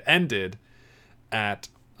 It ended at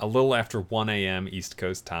a little after 1 a.m. East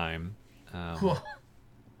Coast time. Cool.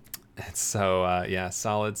 And so yeah,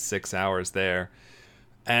 solid 6 hours there.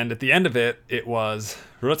 And at the end of it, it was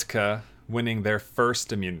Rutka winning their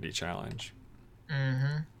first immunity challenge.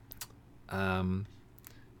 Mm-hmm.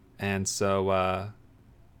 And so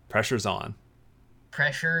pressure's on.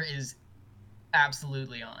 Pressure is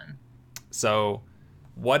absolutely on. So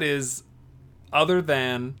what is, other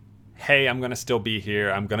than, hey, I'm going to still be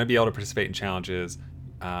here, I'm going to be able to participate in challenges,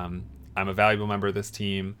 I'm a valuable member of this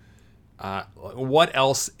team, what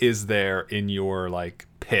else is there in your like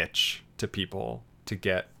pitch to people to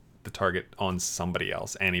get the target on somebody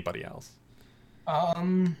else, anybody else?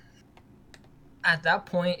 At that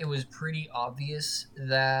point, it was pretty obvious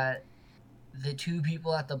that the two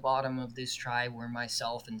people at the bottom of this tribe were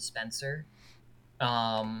myself and Spencer.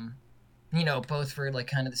 Um, both for like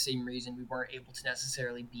kind of the same reason we weren't able to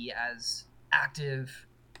necessarily be as active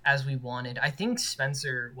as we wanted. I think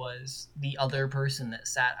Spencer was the other person that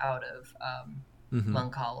sat out of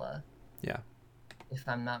Mancala. Yeah. If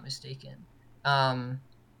I'm not mistaken.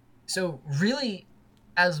 So really,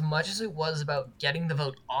 as much as it was about getting the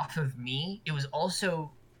vote off of me, it was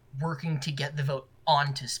also working to get the vote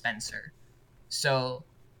onto Spencer. So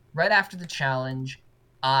right after the challenge,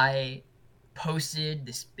 I posted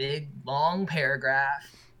this big long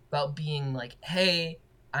paragraph about being like, hey,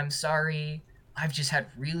 I'm sorry, I've just had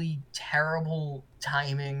really terrible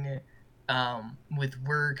timing with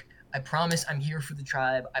work. I promise I'm here for the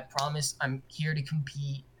tribe. I promise I'm here to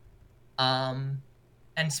compete.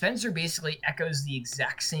 And Spencer basically echoes the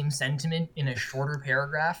exact same sentiment in a shorter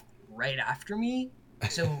paragraph right after me.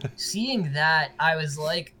 So seeing that, I was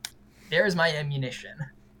like, there's my ammunition.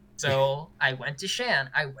 So I went to Shan,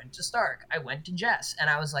 I went to Stark, I went to Jess, and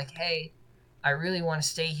I was like, hey, I really want to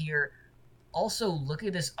stay here. Also, look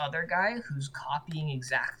at this other guy who's copying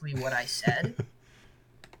exactly what I said.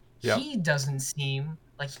 Yep. He doesn't seem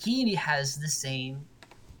like he has the same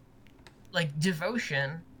like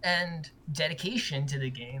devotion and dedication to the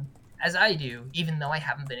game as I do, even though I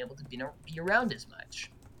haven't been able to be around as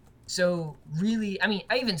much. So really, I mean,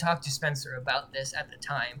 I even talked to Spencer about this at the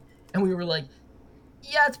time, and we were like,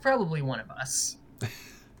 yeah, it's probably one of us.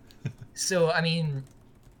 So, I mean,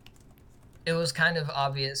 it was kind of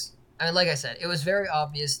obvious. I mean, like I said, it was very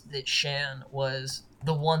obvious that Shan was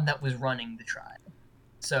the one that was running the tribe.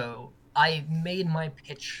 So I made my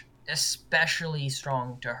pitch especially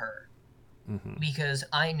strong to her because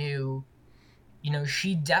I knew,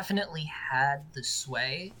 she definitely had the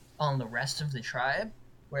sway on the rest of the tribe,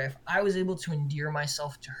 where if I was able to endear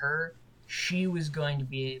myself to her, she was going to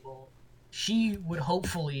be able, she would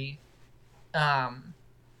hopefully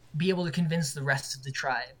be able to convince the rest of the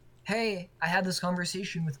tribe, hey, I had this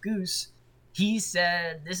conversation with Goose. He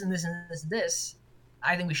said this and this and this and this.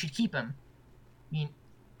 I think we should keep him. I mean,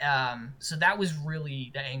 so that was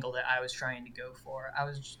really the angle that I was trying to go for. I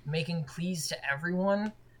was just making pleas to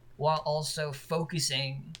everyone while also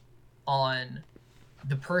focusing on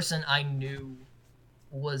the person I knew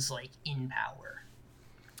was like in power.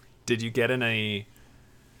 Did you get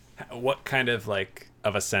what kind of like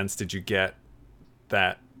of a sense did you get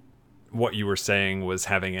that what you were saying was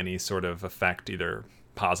having any sort of effect, either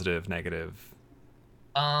positive, negative?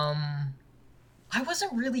 I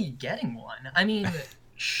wasn't really getting one. I mean,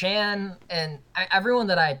 Shan and everyone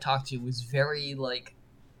that I had talked to was very like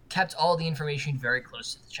kept all the information very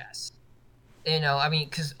close to the chest. You know, I mean,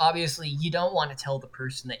 because obviously you don't want to tell the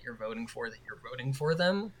person that you're voting for that you're voting for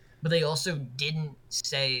them, but they also didn't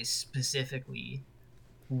say specifically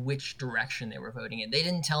which direction they were voting in. They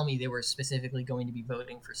didn't tell me they were specifically going to be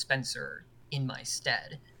voting for Spencer in my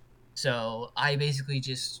stead. So I basically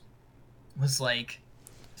just was like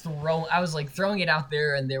throwing it out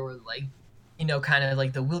there, and they were like, you know, kind of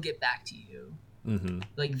like the "we'll get back to you,"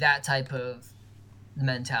 like that type of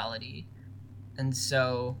mentality. And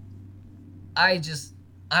so I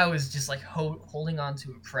was just like holding on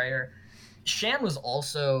to a prayer. Shan was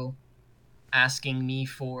also asking me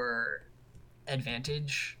for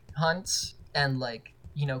advantage hunts and like,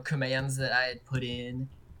 you know, commands that I had put in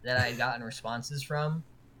that I had gotten responses from,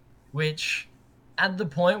 which at the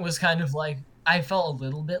point was kind of like I felt a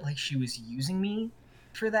little bit like she was using me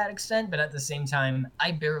for that extent, but at the same time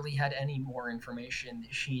I barely had any more information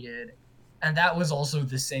that she did, and that was also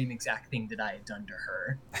the same exact thing that I had done to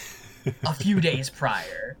her a few days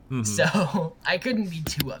prior. So I couldn't be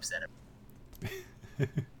too upset about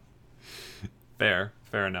it.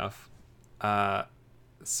 Fair enough.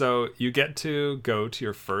 So you get to go to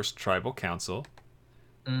your first tribal council.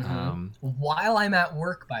 While I'm at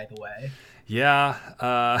work, by the way. Yeah.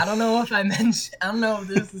 I don't know if I don't know if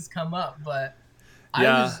this has come up, but I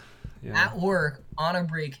was at work on a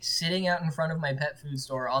break, sitting out in front of my pet food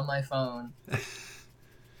store on my phone,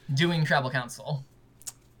 doing tribal council.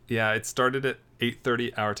 Yeah, it started at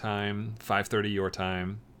 8:30 our time, 5:30 your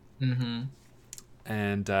time.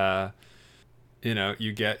 And you know,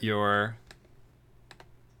 you get your,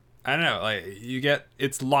 I don't know, like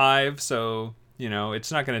it's live, so you know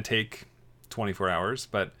it's not going to take 24 hours,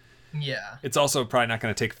 but yeah, it's also probably not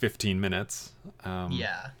going to take 15 minutes.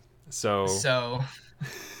 So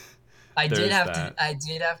I did have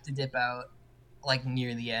to dip out like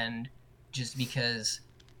near the end, just because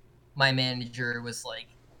my manager was like,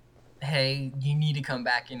 hey, you need to come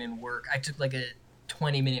back in and work. I took like a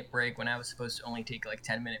 20-minute break when I was supposed to only take like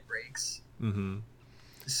 10-minute breaks.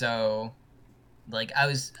 So like I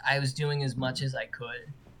was doing as much as I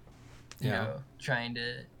could, you know, trying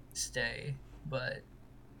to stay, but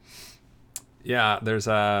yeah, there's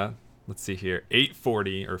let's see here,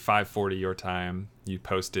 8:40 or 5:40 your time, you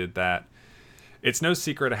posted that it's no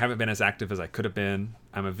secret I haven't been as active as I could have been.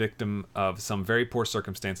 I'm a victim of some very poor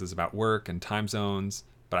circumstances about work and time zones,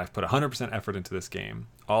 but I've put 100% effort into this game.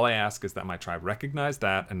 All I ask is that my tribe recognize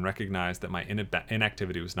that and recognize that my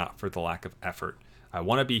inactivity was not for the lack of effort. I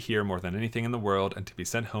want to be here more than anything in the world, and to be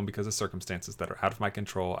sent home because of circumstances that are out of my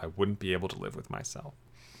control, I wouldn't be able to live with myself.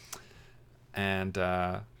 And,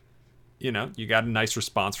 you know, you got a nice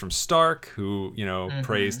response from Stark, who, you know,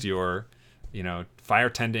 praised your, you know, fire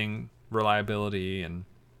tending reliability. And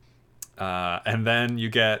then you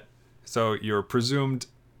get, so your presumed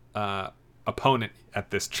opponent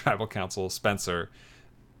at this tribal council, Spencer,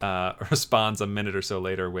 responds a minute or so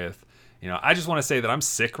later with, you know, I just want to say that I'm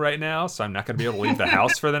sick right now, so I'm not going to be able to leave the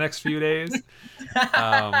house for the next few days.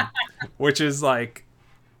 Which is like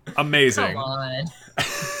amazing. Come on.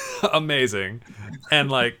 Amazing.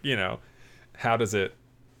 And like, you know, how does it,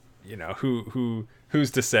 you know,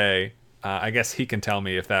 who's to say? I guess he can tell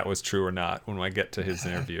me if that was true or not when I get to his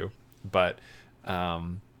interview. But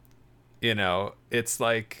you know, it's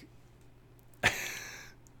like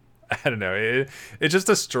I don't know. It's just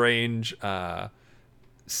a strange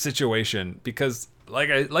situation, because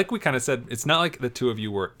like we kind of said, it's not like the two of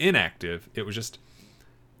you were inactive. It was just,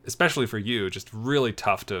 especially for you, just really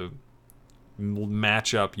tough to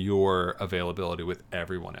match up your availability with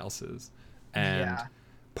everyone else's. And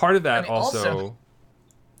part of that, I mean, also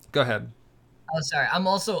go ahead. Oh, sorry. I'm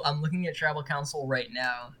looking at Tribal Council right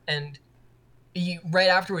now, and right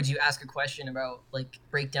afterwards you ask a question about like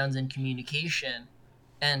breakdowns in communication,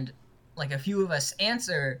 and like a few of us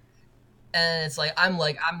answer, and it's like I'm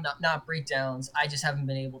not breakdowns. I just haven't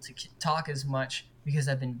been able to talk as much because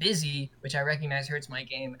I've been busy, which I recognize hurts my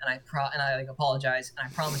game, and I like apologize, and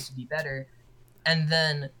I promise to be better. And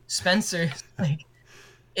then Spencer, like,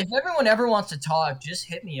 if everyone ever wants to talk, just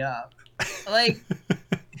hit me up. Like,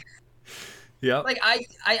 Yep. Like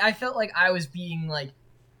I felt like I was being like,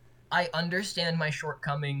 I understand my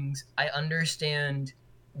shortcomings. I understand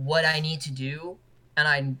what I need to do,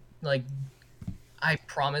 and I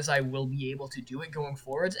promise I will be able to do it going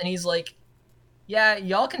forwards. And he's like, yeah,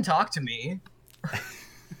 y'all can talk to me.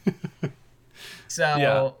 Yeah.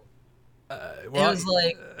 So it Well, was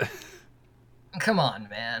like, come on,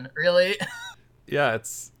 man, really? yeah,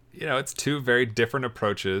 it's two very different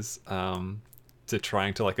approaches to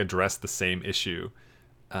trying to like address the same issue.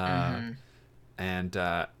 Uh, Mm-hmm. and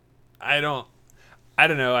I don't I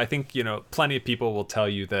don't know. I think, plenty of people will tell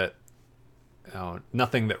you that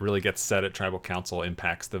nothing that really gets said at tribal council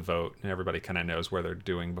impacts the vote, and everybody kind of knows where they're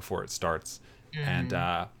doing before it starts. And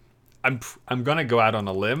Mm-hmm. I'm gonna go out on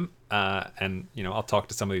a limb, and I'll talk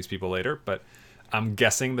to some of these people later, but I'm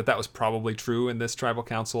guessing that was probably true in this tribal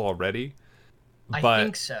council already. I But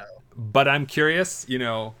think so. I'm curious,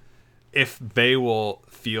 if they will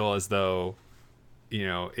feel as though,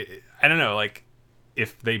 I don't know, like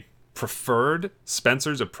if they preferred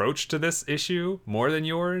Spencer's approach to this issue more than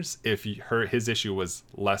yours, if his issue was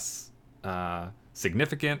less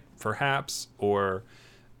significant, perhaps, or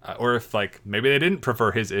if like maybe they didn't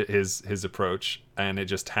prefer his approach, and it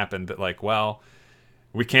just happened that like, well,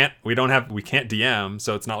 we can't DM,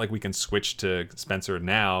 so it's not like we can switch to Spencer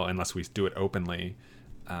now unless we do it openly.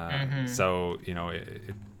 Mm-hmm. So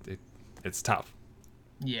it's tough.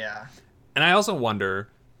 Yeah. And I also wonder,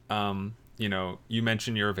 you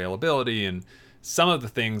mentioned your availability, and some of the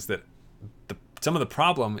things that some of the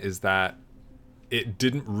problem is that it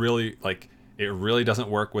didn't really like it really doesn't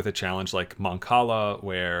work with a challenge like Moncala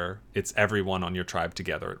where it's everyone on your tribe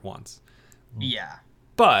together at once. Yeah.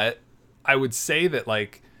 But I would say that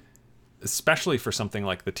like especially for something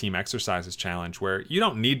like the team exercises challenge where you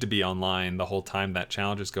don't need to be online the whole time that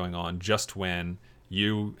challenge is going on, just when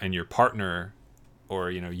you and your partner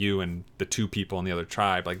or you and the two people in the other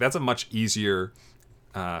tribe, like that's a much easier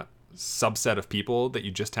subset of people that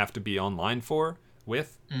you just have to be online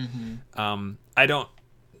with. Mm-hmm. I don't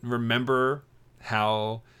remember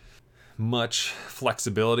how much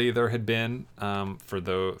flexibility there had been for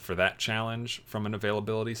that challenge from an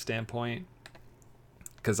availability standpoint,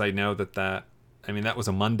 because I know that that was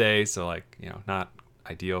a Monday, so like not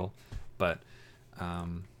ideal, but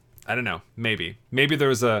I don't know. Maybe there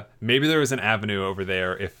was an avenue over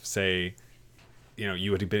there if, say,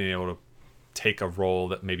 you would have been able to take a role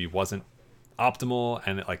that maybe wasn't optimal,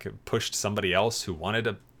 and it pushed somebody else who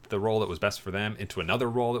wanted the role that was best for them into another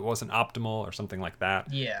role that wasn't optimal or something like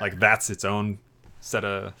that. Yeah. Like that's its own set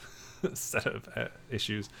of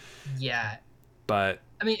issues. Yeah. But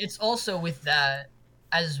I mean, it's also with that,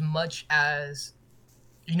 as much as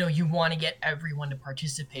you want to get everyone to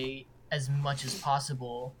participate as much as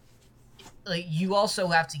possible. Like, you also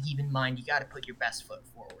have to keep in mind you got to put your best foot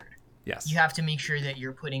forward. yes, You have to make sure that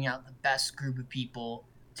you're putting out the best group of people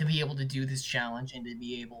to be able to do this challenge and to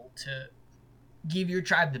be able to give your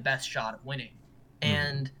tribe the best shot of winning. mm-hmm.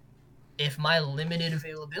 And if my limited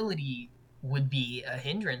availability would be a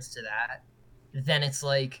hindrance to that, then it's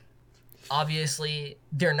like, obviously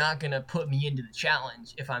they're not going to put me into the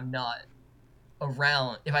challenge if I'm not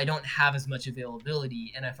around, if I don't have as much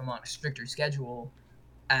availability, and if I'm on a stricter schedule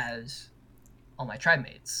as all my tribe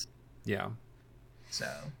mates. Yeah. So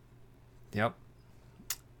Yep.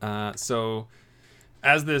 So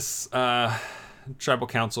as this tribal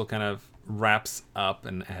council kind of wraps up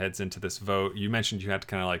and heads into this vote, you mentioned you had to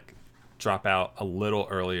kind of like drop out a little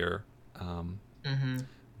earlier, mm-hmm.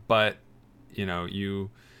 but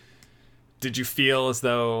did you feel as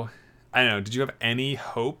though, I don't know, did you have any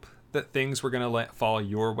hope that things were going to fall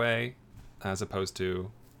your way as opposed to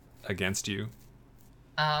against you?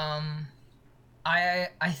 I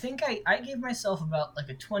think I gave myself about like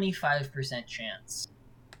a 25% chance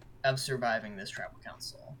of surviving this tribal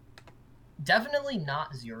council. Definitely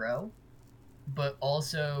not zero, but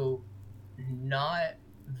also not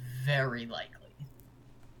very likely.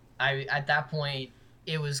 At that point,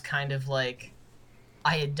 it was kind of like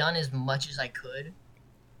I had done as much as I could,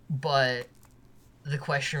 but the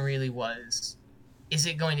question really was, is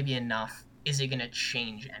it going to be enough? Is it going to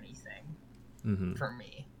change anything Mm-hmm. for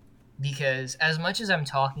me? Because as much as I'm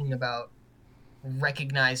talking about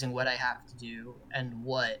recognizing what I have to do and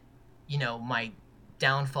what, my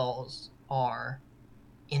downfalls are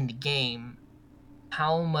in the game,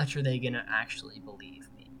 how much are they going to actually believe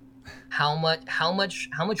me? How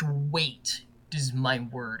much weight does my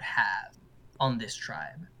word have on this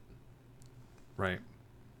tribe? Right.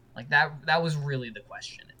 Like that was really the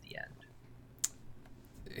question at the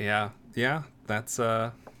end. Yeah, that's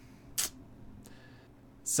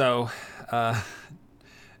so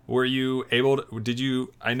Were you able to? Did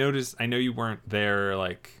you? I noticed. I know you weren't there.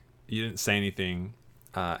 Like you didn't say anything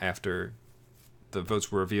after the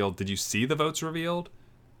votes were revealed. Did you see the votes revealed,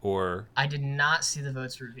 or? I did not see the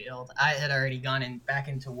votes revealed. I had already gone back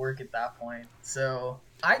into work at that point, so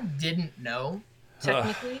I didn't know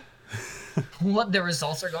technically what the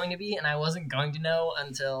results are going to be, and I wasn't going to know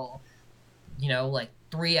until, like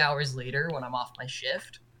 3 hours later when I'm off my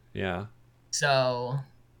shift. Yeah. So.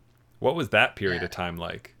 What was that period of time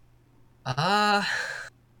like?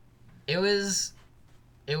 It was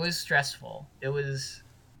stressful. It was.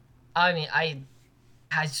 I mean, I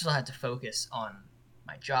still had to focus on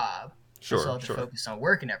my job. Sure. I still had to focus on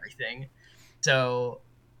work and everything. So,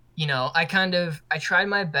 I tried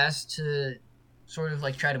my best to sort of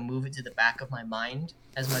like try to move it to the back of my mind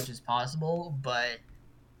as much as possible, but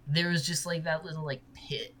there was just like that little like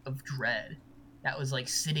pit of dread that was like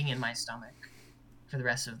sitting in my stomach for the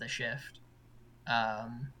rest of the shift.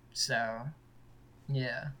 So,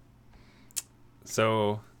 yeah.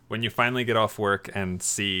 So when you finally get off work and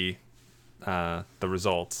see the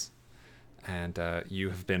results, and you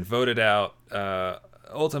have been voted out,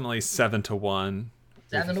 ultimately 7-1.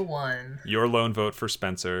 7-1. Your lone vote for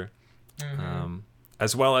Spencer,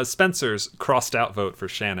 as well as Spencer's crossed out vote for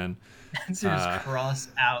Shannon. Spencer's crossed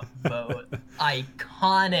out vote,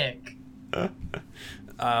 iconic.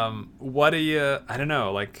 What do you? I don't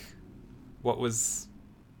know. Like, what was?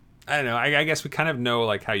 I don't know. I guess we kind of know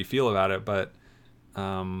like how you feel about it, but I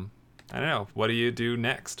don't know. What do you do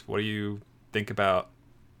next? What do you think about,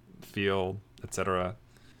 feel, etc.?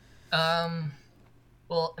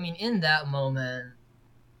 Well, I mean, in that moment,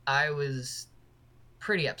 I was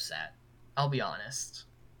pretty upset. I'll be honest.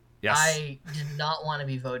 Yes. I did not want to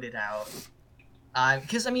be voted out.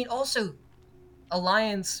 Because, I mean, also,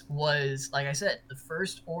 Alliance was, like I said, the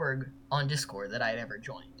first org on Discord that I had ever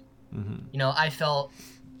joined. Mm-hmm. I felt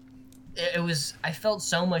I felt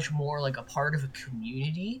so much more like a part of a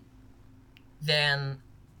community than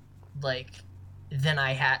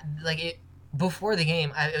I had like it before the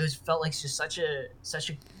game. It felt like just such a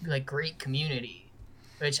like great community,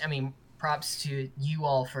 which I mean, props to you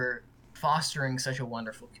all for fostering such a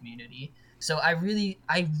wonderful community. So I really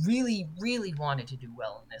wanted to do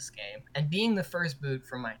well in this game, and being the first boot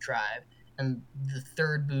from my tribe and the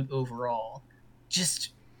third boot overall,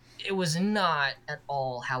 it was not at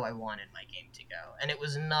all how I wanted my game to go, and it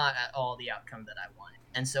was not at all the outcome that I wanted,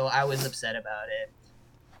 and so I was upset about it.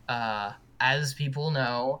 As people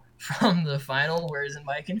know from the final words in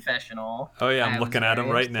my confessional. Oh yeah, I'm looking at them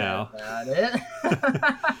right now. About it.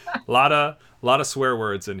 lot of swear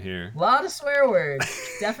words in here. A lot of swear words.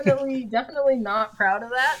 Definitely not proud of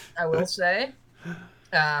that, I will say.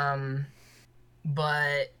 But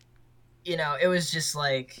it was just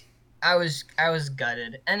like I was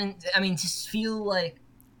gutted, and I mean, just feel like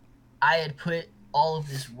I had put all of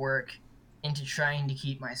this work into trying to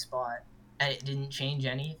keep my spot, and it didn't change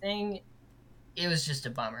anything. It was just a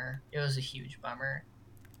bummer. It was a huge bummer.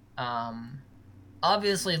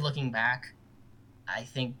 Obviously, looking back, I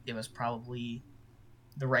think it was probably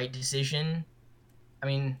the right decision. I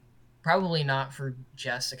mean, probably not for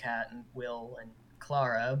Jessica and Will and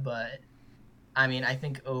Clara, but I mean, I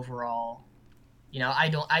think overall, I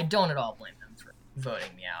don't at all blame them for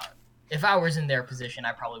voting me out. If I was in their position,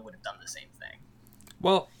 I probably would have done the same thing.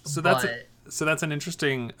 Well, that's an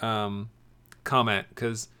interesting comment,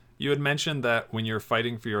 because you had mentioned that when you're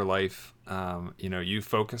fighting for your life, you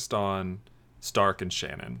focused on Stark and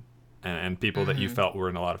Shannon and people that you felt were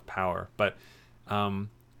in a lot of power. But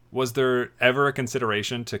was there ever a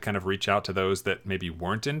consideration to kind of reach out to those that maybe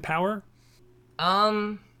weren't in power?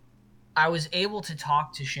 I was able to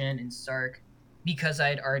talk to Shannon and Stark because I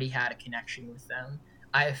had already had a connection with them.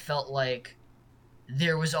 I felt like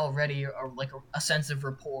there was already a sense of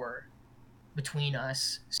rapport between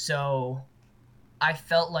us. So I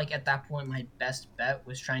felt like at that point my best bet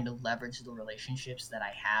was trying to leverage the relationships that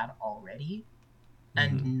I had already,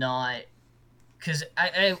 and not, because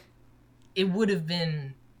it would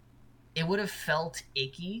have felt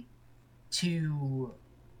icky to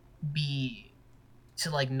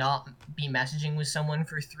not be messaging with someone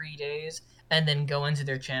for 3 days and then go into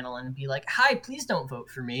their channel and be like, "Hi, please don't vote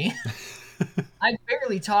for me." I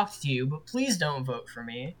barely talked to you, but please don't vote for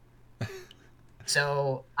me.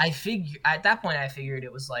 So at that point I figured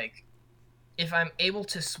it was like, if I'm able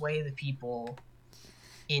to sway the people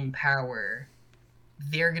in power,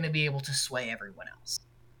 they're going to be able to sway everyone else.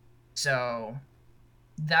 So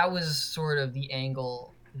that was sort of the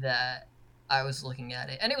angle that I was looking at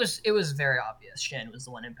it. And it was very obvious Shen was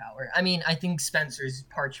the one in power. I mean, I think Spencer's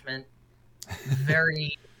parchment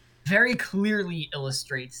very, very clearly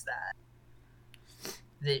illustrates that.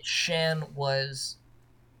 that Shan was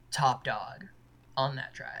top dog on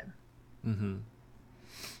that tribe. Mm-hmm.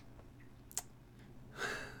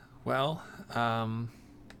 Well,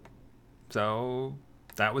 so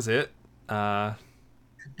that was it. That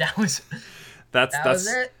was That's that was that's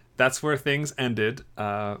it. that's where things ended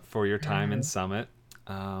for your time in Mhm. Summit.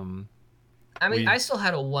 Um, I mean, we I still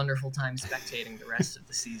had a wonderful time spectating the rest of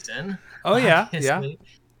the season. Oh yeah. Obviously,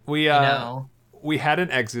 We you know. we had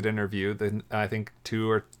an exit interview. Then I think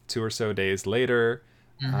two or so days later,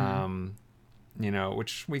 Hmm. um,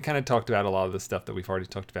 which we kind of talked about a lot of the stuff that we've already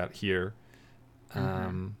talked about here.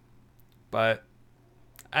 Hmm. But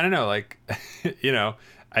I don't know, like,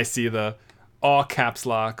 I see the all caps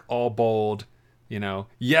lock, all bold,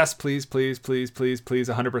 yes, please, please, please, please, please,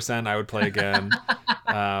 100%, I would play again,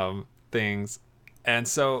 things. And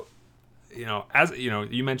so, as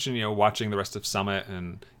you mentioned, watching the rest of Summit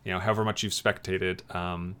and, however much you've spectated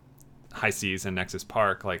High Seas and Nexus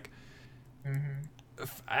Park, like, Hmm.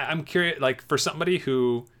 I'm curious, like, for somebody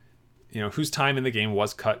who, whose time in the game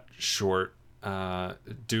was cut short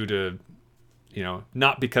due to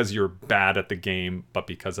not because you're bad at the game, but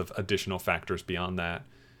because of additional factors beyond that.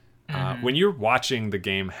 When Hmm. you're watching the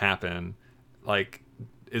game happen, like,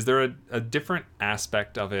 is there a different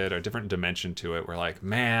aspect of it, or a different dimension to it, where like,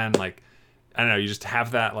 man, like, I don't know, you just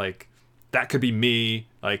have that, like, that could be me,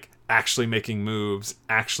 like, actually making moves,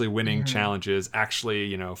 actually winning Hmm. challenges,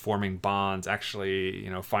 actually, forming bonds, actually,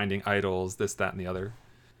 finding idols, this, that, and the other.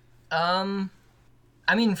 Um,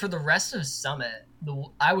 I mean, for the rest of Summit,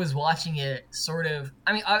 I was watching it sort of.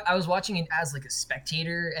 I mean, I was watching it as like a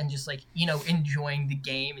spectator and just like enjoying the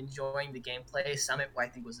game, enjoying the gameplay. Summit, I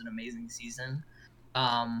think, was an amazing season.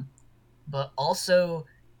 Um, but also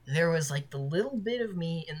there was like the little bit of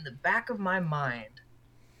me in the back of my mind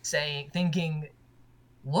thinking,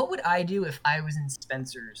 what would I do if I was in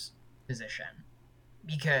Spencer's position?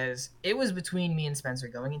 Because it was between me and Spencer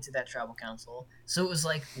going into that tribal council. So it was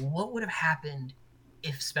like, what would have happened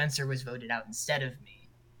if Spencer was voted out instead of me?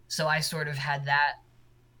 So I sort of had that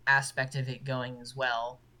aspect of it going as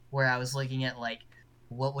well, where I was looking at like,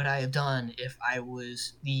 what would I have done if I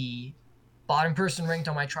was the bottom person ranked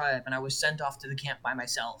on my tribe and I was sent off to the camp by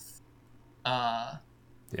myself? Uh,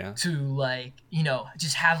 Yeah. to like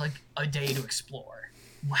just have like a day to explore.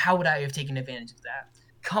 How would I have taken advantage of that?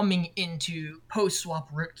 Coming into post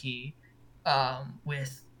swap rootkey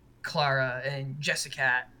with Clara and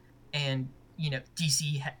Jessica and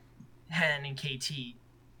DC Hen and KT,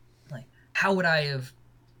 like how would I have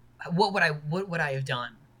what would I have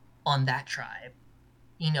done on that tribe?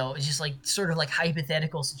 It's just like sort of like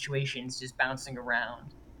hypothetical situations just bouncing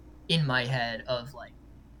around in my head of like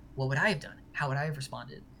what would I have done? How would I have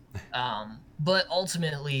responded? But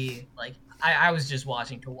ultimately, like I was just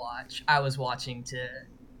watching to watch. I was watching to,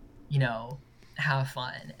 you know, have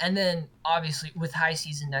fun. And then obviously with High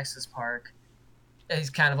Season Nexus Park, it's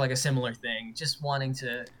kind of like a similar thing. Just wanting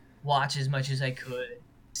to watch as much as I could,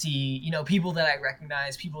 see, people that I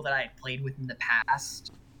recognize, people that I had played with in the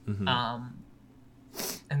past, Mm-hmm. um,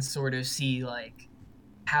 and sort of see like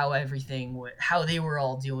how they were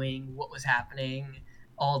all doing, what was happening,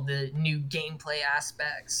 all the new gameplay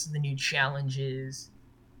aspects, the new challenges.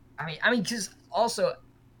 I mean, because also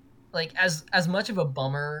like as much of a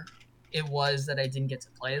bummer it was that I didn't get to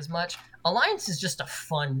play as much. Alliance is just a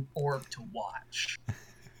fun org to watch.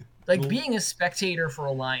 Like being a spectator for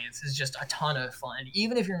Alliance is just a ton of fun,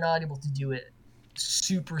 even if you're not able to do it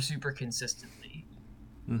super consistently.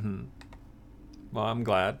 Mm-hmm. Well, I'm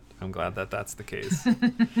glad. I'm glad that that's the case.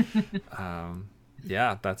 Um,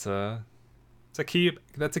 yeah, that's a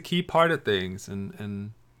key part of things,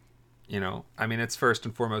 and I mean, it's first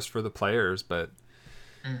and foremost for the players, but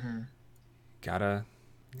Hmm. gotta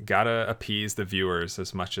gotta appease the viewers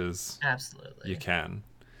as much as you Absolutely. can.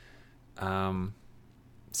 Um,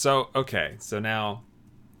 so okay, so now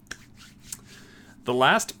the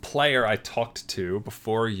last player I talked to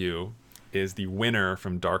before you is the winner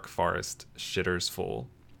from Dark Forest, Shitter's Full.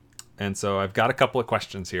 And so I've got a couple of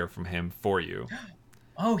questions here from him for you.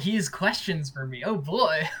 Oh, he has questions for me. Oh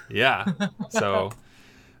boy. Yeah. So,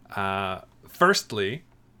 firstly,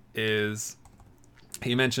 is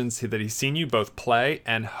he mentions that he's seen you both play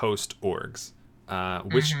and host orgs.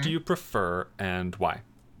 Which do Hmm. you prefer and why?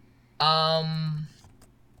 Um,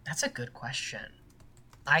 that's a good question.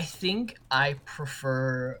 I think I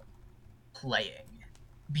prefer playing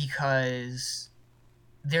because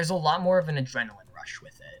there's a lot more of an adrenaline rush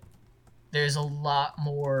with it. There's a lot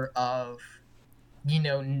more of,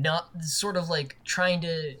 not sort of like trying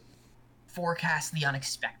to forecast the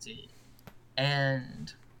unexpected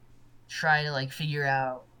and try to like figure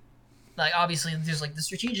out, like, obviously there's like the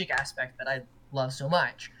strategic aspect that I love so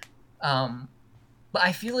much. But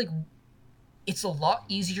I feel like it's a lot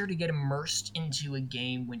easier to get immersed into a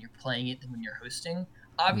game when you're playing it than when you're hosting.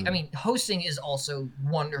 I mean, hosting is also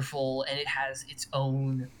wonderful, and it has its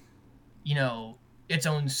own, its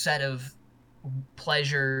own set of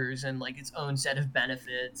pleasures and like its own set of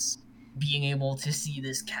benefits. Being able to see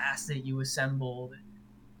this cast that you assembled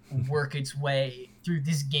work its way through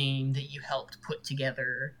this game that you helped put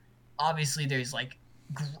together. Obviously, there's like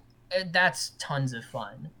that's tons of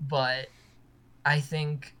fun, but I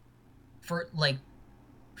think for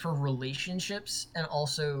relationships and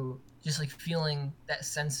also just like feeling that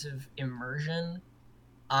sense of immersion,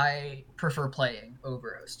 I prefer playing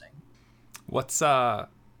over hosting. What's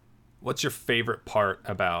your favorite part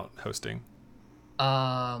about hosting?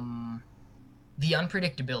 The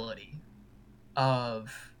unpredictability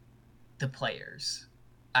of the players,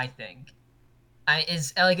 I think.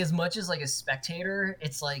 Is like, as much as like a spectator,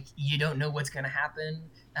 it's like you don't know what's gonna happen,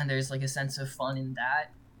 and there's like a sense of fun in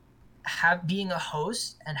that. Being a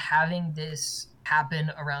host and having this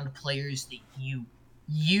happen around players that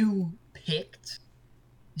you picked,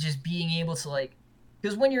 just being able to like,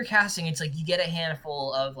 because when you're casting, it's like you get a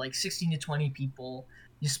handful of like 16 to 20 people,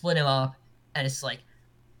 you split them up, and it's like,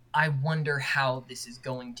 I wonder how this is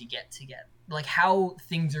going to get together, like how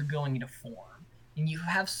things are going to form, and you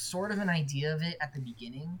have sort of an idea of it at the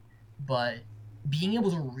beginning, but being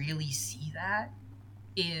able to really see that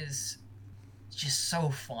is just so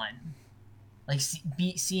fun. Like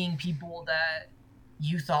seeing people that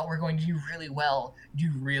you thought were going to do really well do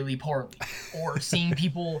really poorly, or seeing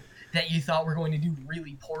people that you thought were going to do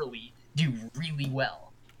really poorly do really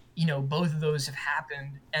well. Both of those have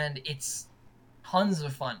happened, and it's tons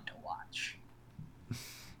of fun to watch.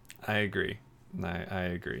 I agree. I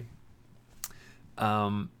agree.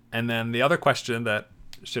 And then the other question that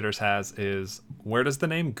Shitters has is, where does the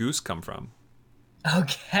name Goose come from?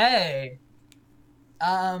 Okay.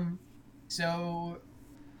 So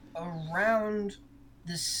around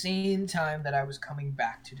the same time that I was coming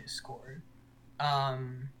back to Discord,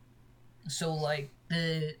 so like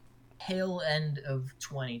the tail end of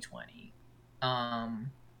 2020,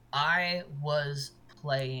 I was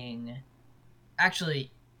playing.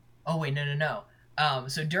 Actually, oh wait, no.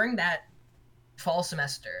 So during that fall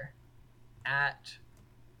semester at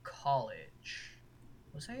college,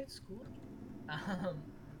 was I at school?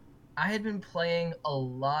 I had been playing a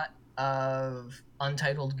lot of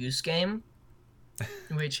Untitled Goose Game,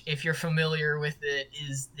 which, if you're familiar with it,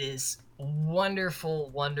 is this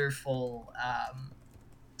wonderful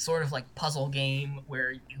sort of like puzzle game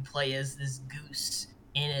where you play as this goose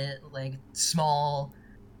in a like small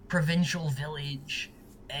provincial village,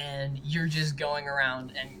 and you're just going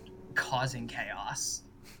around and causing chaos.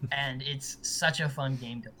 And it's such a fun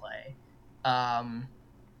game to play.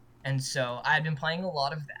 And so I've been playing a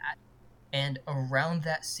lot of that. And around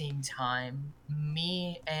that same time,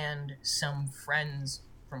 me and some friends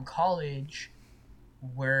from college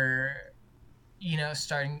were, we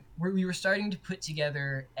were starting to put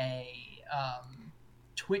together a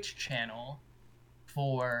Twitch channel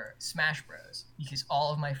for Smash Bros. Because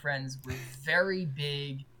all of my friends were very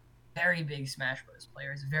big Smash Bros.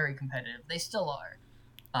 Players, very competitive. They still are.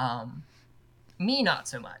 Me, not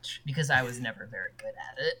so much, because I was never very good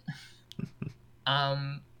at it.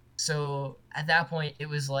 So at that point, it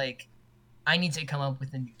was like, I need to come up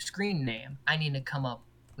with a new screen name. I need to come up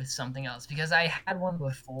with something else, because I had one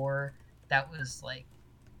before that was like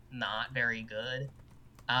not very good.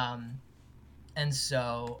 And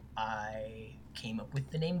so I came up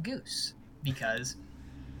with the name Goose, because,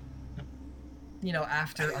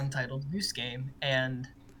 after Untitled Goose Game, and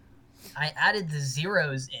I added the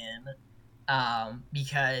zeros in,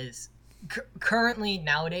 because currently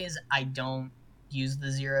nowadays I don't use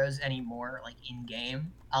the zeros anymore, like in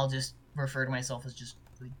game. I'll just refer to myself as just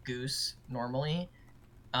like Goose normally.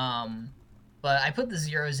 But I put the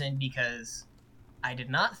zeros in because I did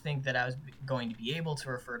not think that I was going to be able to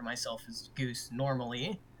refer to myself as Goose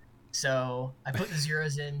normally. So I put the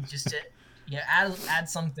zeros in just to add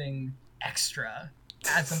something extra,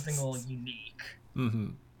 add something a little unique. Mm-hmm.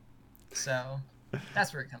 So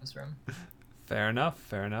that's where it comes from. Fair enough.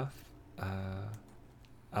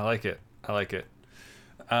 I like it.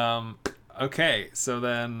 Okay, so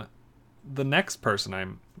then the next person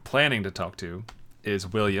I'm planning to talk to is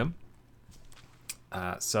William.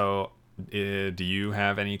 So do you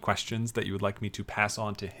have any questions that you would like me to pass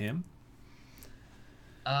on to him?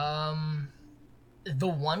 The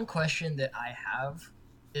one question that I have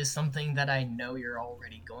is something that I know you're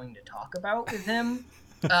already going to talk about with him.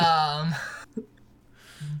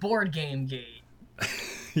 Board Game Gate.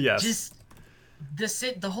 Yes. Just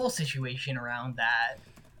the whole situation around that,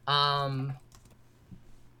 I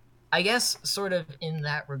guess sort of in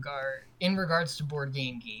that regard, in regards to Board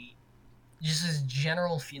Game Geek, just his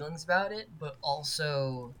general feelings about it, but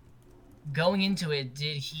also going into it,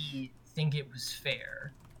 did he think it was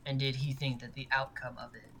fair, and did he think that the outcome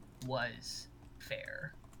of it was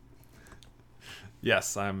fair?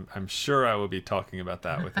 Yes, I'm sure I will be talking about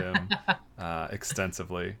that with him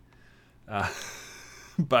extensively, uh,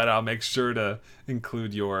 but I'll make sure to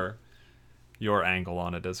include your angle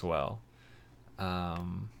on it as well.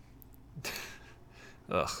 Ugh,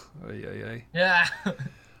 oy, oy, oy. Yeah,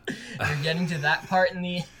 you're getting to that part in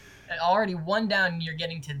the already one down, and you're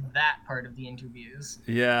getting to that part of the interviews.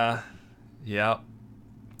 Yeah, yeah,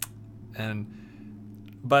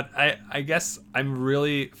 but I guess I'm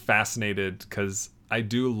really fascinated because I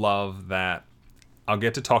do love that I'll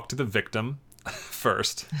get to talk to the victim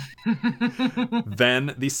first,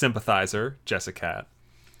 then the sympathizer, Jessica,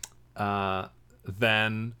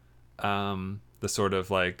 then the sort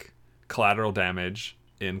of like collateral damage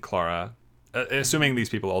in Clara, assuming these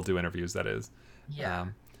people all do interviews, that is. Yeah.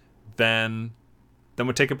 Then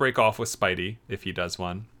we'll take a break off with Spidey if he does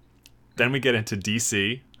one. Then we get into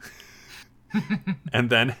DC, and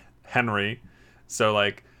then Henry. So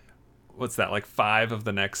like, what's that? Like 5 of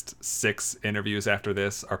the next 6 interviews after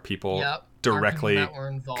this are people directly that were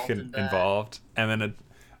involved, and then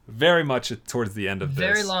very much towards the end of this,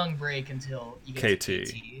 very long break until you get to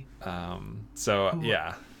KT.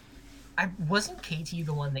 Yeah. Wasn't KT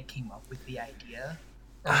the one that came up with the idea,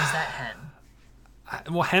 or was that Hen?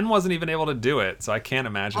 Well, Hen wasn't even able to do it, so I can't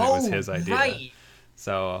imagine it was his idea. Right.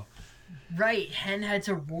 So. Right, Hen had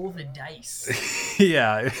to roll the dice.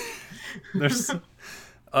 Yeah. There's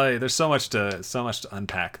so much to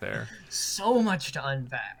unpack there. So much to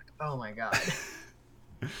unpack. Oh my god.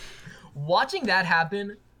 Watching that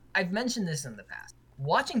happen, I've mentioned this in the past.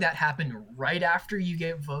 Watching that happen right after you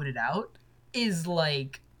get voted out is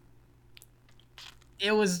like,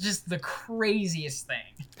 it was just the craziest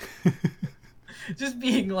thing. Just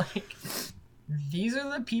being like, these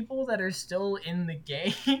are the people that are still in the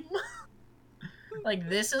game? Like,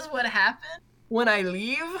 this is what happened when I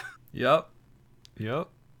leave? Yep.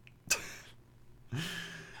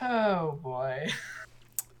 Oh boy.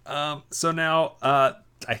 So now,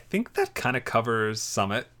 I think that kind of covers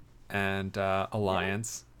Summit and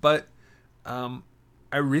Alliance, but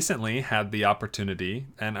I recently had the opportunity,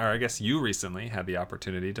 or I guess you recently had the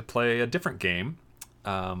opportunity to play a different game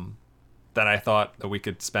that I thought that we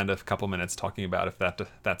could spend a couple minutes talking about, if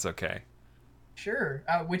that's okay. Sure.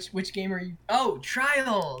 Which game are you? Oh,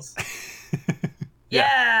 Trials.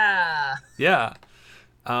 Yeah. Yeah.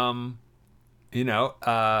 I'll be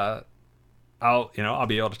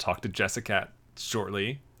able to talk to Jessica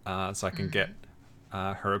shortly, so I can get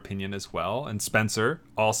her opinion as well. And Spencer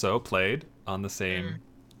also played on the same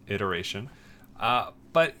iteration.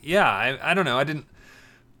 But yeah, I don't know.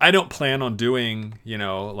 I don't plan on doing,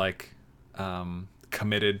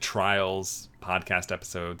 committed Trials podcast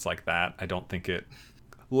episodes like that. I don't think it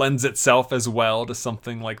lends itself as well to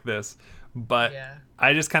something like this. But yeah.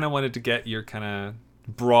 I just kind of wanted to get your kind of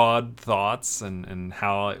broad thoughts and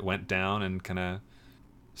how it went down, and kind of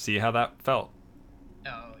see how that felt.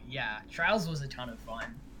 Oh yeah, Trials was a ton of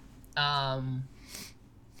fun.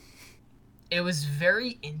 It was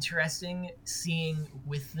very interesting seeing,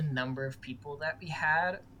 with the number of people that we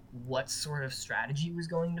had, what sort of strategy was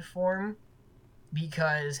going to form,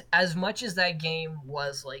 because as much as that game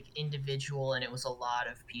was like individual and it was a lot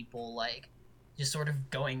of people like just sort of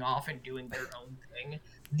going off and doing their own thing,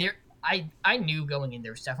 I knew going in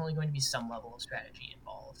there was definitely going to be some level of strategy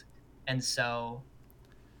involved. And so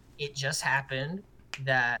it just happened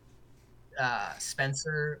that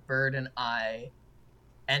Spencer, Bird, and I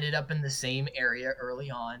ended up in the same area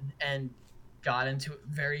early on and got into a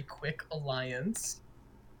very quick alliance,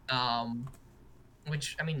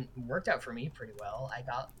 which, I mean, worked out for me pretty well. I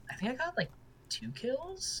think I got like 2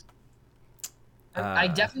 kills. I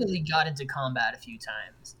definitely got into combat a few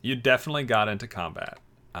times. You definitely got into combat.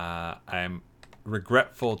 I'm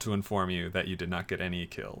regretful to inform you that you did not get any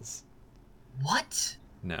kills. What?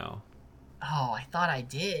 No. Oh, I thought I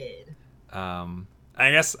did.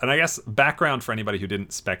 I guess background for anybody who didn't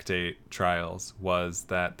spectate Trials was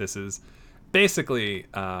that this is basically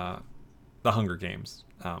the Hunger Games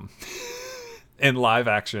in live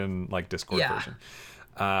action, like Discord version.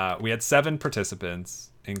 We had 7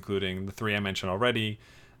 participants, including the 3 I mentioned already,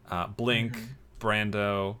 Blink,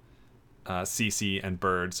 Brando, Cece, and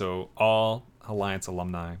Bird. So all Alliance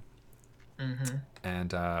alumni.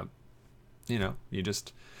 And you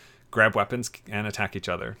just grab weapons and attack each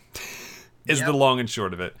other. Is the long and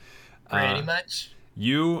short of it. Pretty much.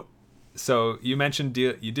 So you mentioned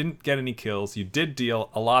you didn't get any kills. You did deal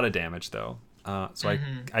a lot of damage though.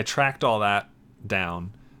 I tracked all that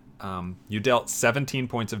down. You dealt 17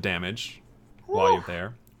 points of damage while you're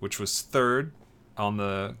there, which was third on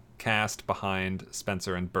the cast behind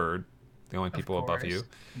Spencer and Bird, the only people above you.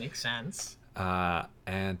 Makes sense. Yeah.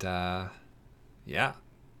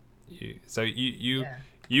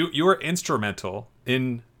 You were instrumental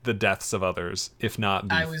in the deaths of others, if not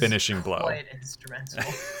the finishing blow. Quite instrumental.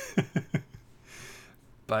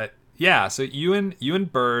 But yeah, so you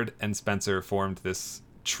and Bird and Spencer formed this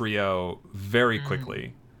trio very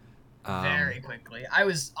quickly. Very quickly. I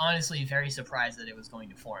was honestly very surprised that it was going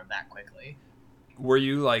to form that quickly. Were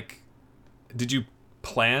you did you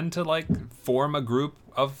plan to form a group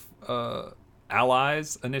of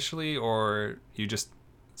allies initially, or you just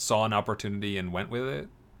saw an opportunity and went with it?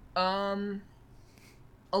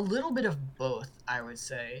 A little bit of both, I would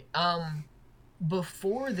say.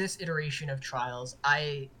 Before this iteration of Trials,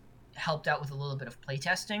 I helped out with a little bit of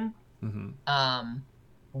playtesting.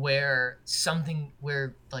 Where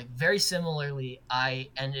very similarly, I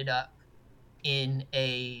ended up in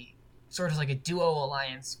a sort of like a duo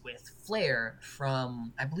alliance with Flare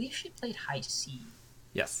from, I believe she played High C.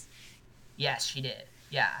 Yes, she did.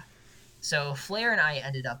 Yeah. So Flare and I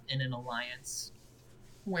ended up in an alliance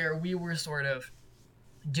where we were sort of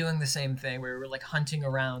doing the same thing, where we were hunting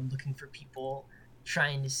around, looking for people,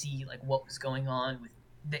 trying to see what was going on with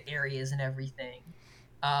the areas and everything.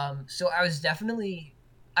 So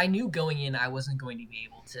I knew going in I wasn't going to be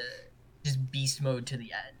able to just beast mode to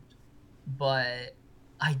the end, but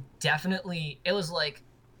it was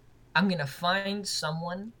I'm gonna find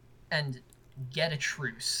someone and get a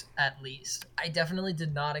truce at least. I definitely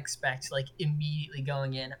did not expect immediately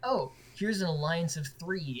going in, oh, here's an alliance of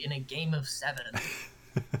 3 in a game of 7.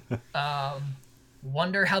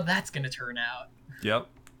 Wonder how that's gonna turn out. Yep.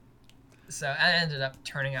 So it ended up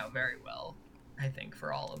turning out very well, I think,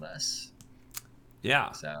 for all of us.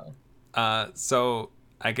 Yeah. So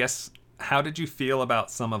I guess, how did you feel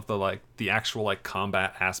about some of the actual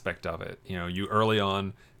combat aspect of it? You early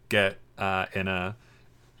on get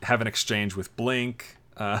have an exchange with Blink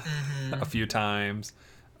a few times,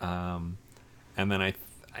 and then I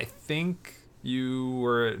think you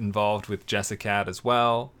were involved with Jessica as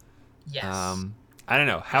well. Yes. I don't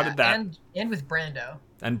know. How did that... And with Brando.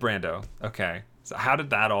 And Brando. Okay. So how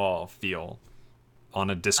did that all feel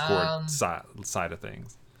on a Discord side of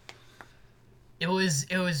things? It was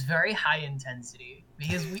very high intensity,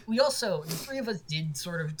 because we also, the 3 of us did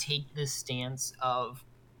sort of take this stance of,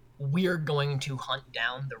 we're going to hunt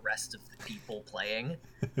down the rest of the people playing.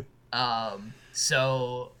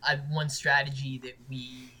 So one strategy that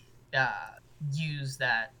we use,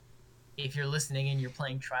 that if you're listening and you're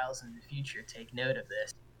playing Trials in the future, take note of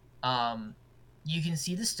this. You can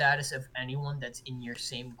see the status of anyone that's in your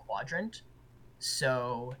same quadrant.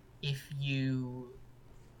 So if you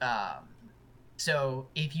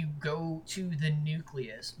go to the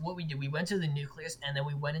nucleus, what we did, we went to the nucleus, and then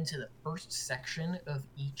we went into the first section of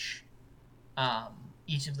each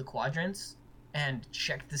of the quadrants and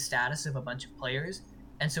checked the status of a bunch of players.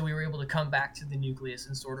 And so we were able to come back to the nucleus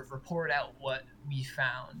and sort of report out what we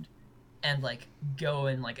found and go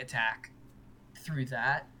and attack through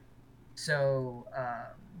that. So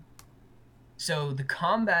the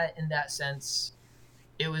combat in that sense,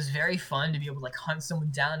 it was very fun to be able to hunt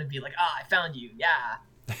someone down and be I found you, yeah.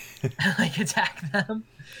 And attack them.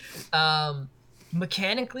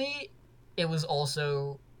 Mechanically, it was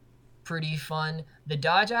also pretty fun. The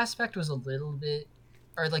dodge aspect was a little bit,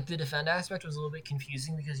 or the defend aspect was a little bit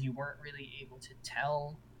confusing, because you weren't really able to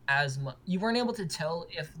tell as much. You weren't able to tell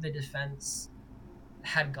if the defense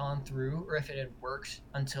had gone through or if it had worked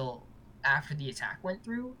until after the attack went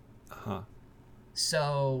through.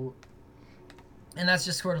 So, and that's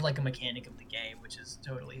just sort of a mechanic of the game, which is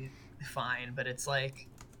totally fine, but it's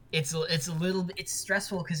it's a little bit, it's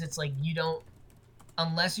stressful, because it's you don't,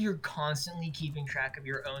 unless you're constantly keeping track of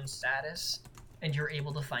your own status and you're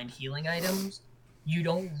able to find healing items, you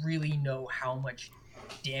don't really know how much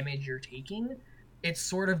damage you're taking. It's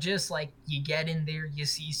sort of just you get in there, you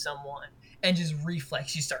see someone, and just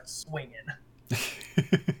reflex, you start swinging.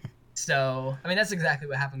 So, I mean, that's exactly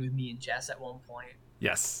what happened with me and Jess at one point.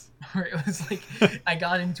 Yes. Where it was I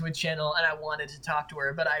got into a channel and I wanted to talk to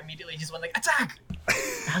her, but I immediately just went attack!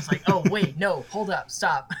 And I was oh, wait, no, hold up,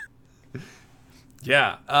 stop.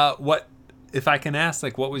 Yeah. What, if I can ask,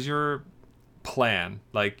 what was your plan?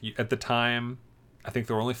 At the time, I think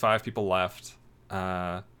there were only 5 people left.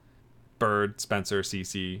 Bird, Spencer,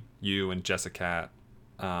 Cece, you, and Jessica.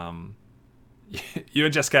 You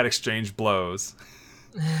and Jessica exchanged blows.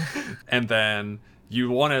 And then you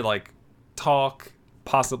want to like talk,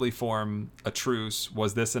 possibly form a truce.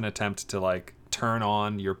 Was this an attempt to like turn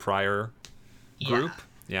on your prior group?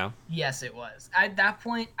 Yeah. Yes, it was. At that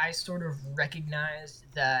point, I sort of recognized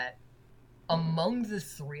that among the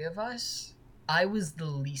three of us, I was the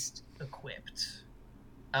least equipped.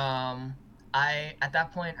 I at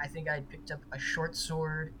that point, I think I picked up a short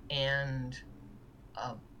sword and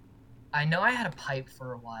I know I had a pipe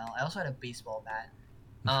for a while. I also had a baseball bat.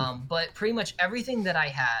 But pretty much everything that I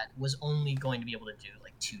had was only going to be able to do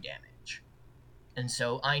like 2 damage. And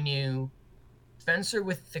so I knew Spencer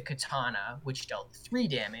with the katana, which dealt 3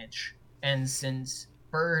 damage, and since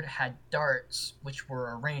Bird had darts, which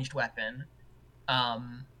were a ranged weapon,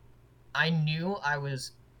 I knew I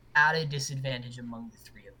was at a disadvantage among the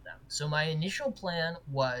 3 of them. So my initial plan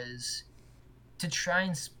was to try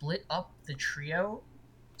and split up the trio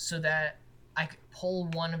so that I could pull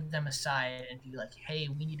one of them aside and be like, hey,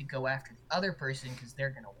 we need to go after the other person because they're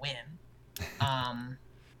going to win.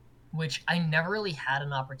 Which I never really had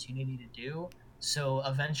an opportunity to do. So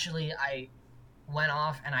eventually I went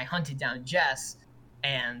off and I hunted down Jess,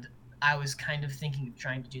 and I was kind of thinking of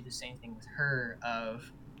trying to do the same thing with her,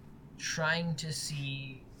 of trying to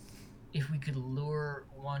see if we could lure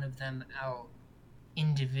one of them out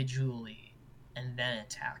individually and then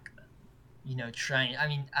attack them. You know,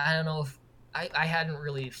 I don't know if I hadn't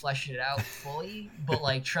really fleshed it out fully, but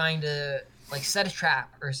like trying to like set a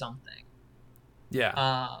trap or something.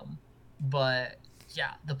 Yeah. But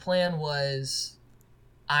yeah, the plan was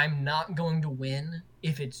I'm not going to win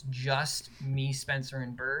if it's just me, Spencer,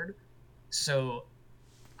 and Bird. So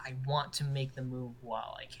I want to make the move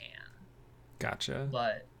while I can. Gotcha.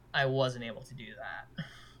 But I wasn't able to do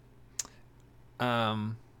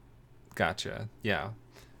that. Gotcha. Yeah.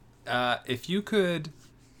 If you could,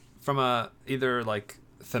 from a either like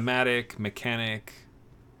thematic, mechanic,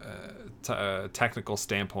 technical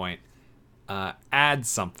standpoint, add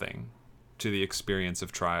something to the experience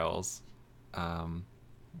of Trials,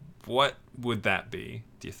 what would that be,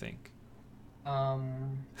 do you think?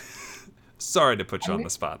 Sorry to put you on the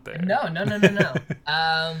spot there. No.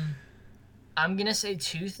 I'm gonna say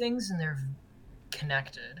 2 things and they're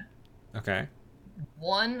connected. Okay.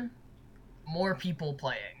 1, more people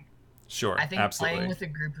playing. Sure, I think absolutely. Playing with a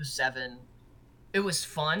group of 7, it was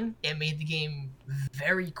fun. It made the game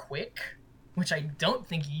very quick, which I don't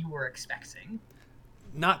think you were expecting.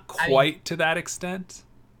 Not quite to that extent,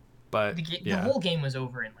 but the whole game was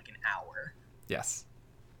over in like an hour. Yes.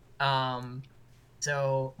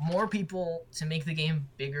 So more people to make the game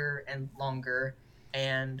bigger and longer,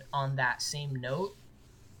 and on that same note,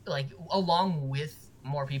 like along with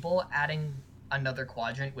more people, adding another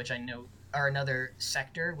quadrant, which I know, or another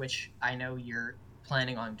sector, which I know you're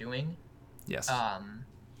planning on doing. Yes.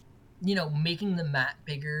 You know, making the map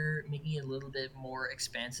bigger, making it a little bit more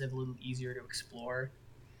expansive, a little easier to explore.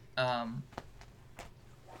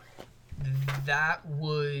 That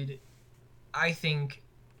would, I think,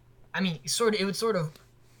 it would sort of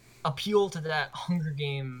appeal to that Hunger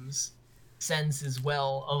Games sense as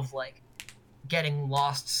well, of like getting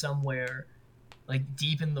lost somewhere like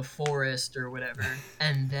deep in the forest or whatever,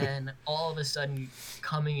 and then all of a sudden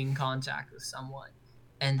coming in contact with someone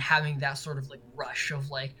and having that sort of like rush of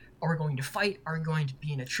like, are we going to fight? Are we going to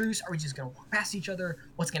be in a truce? Are we just going to walk past each other?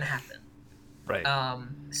 What's going to happen? Right.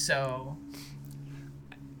 So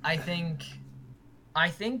I think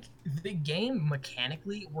the game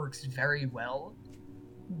mechanically works very well,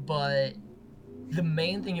 but the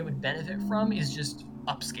main thing it would benefit from is just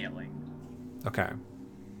upscaling. Okay.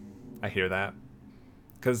 I hear that.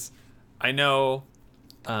 Because I know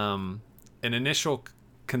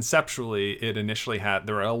conceptually, it initially had,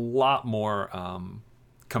 there were a lot more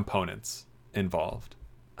components involved.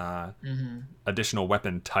 Additional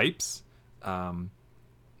weapon types. We have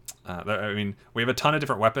a ton of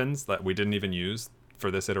different weapons that we didn't even use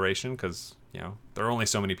for this iteration because, you know, there are only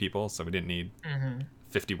so many people, so we didn't need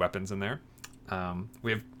 50 weapons in there.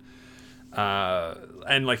 We have,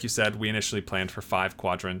 and like you said, we initially planned for 5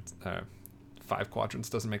 quadrants. 5 quadrants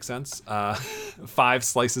doesn't make sense. 5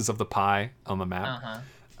 slices of the pie on the map,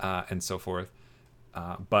 and so forth.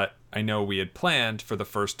 But I know we had planned for the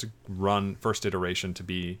first iteration to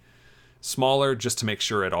be smaller, just to make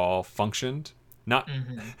sure it all functioned. Not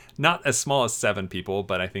as small as 7 people,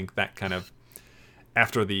 but I think that kind of,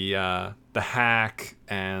 after the hack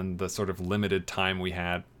and the sort of limited time we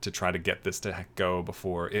had to try to get this to go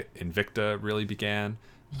before Invicta really began,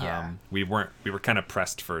 we were kind of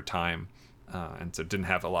pressed for time, and so didn't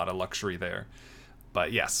have a lot of luxury there.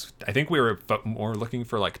 But yes, I think we were more looking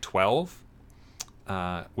for like 12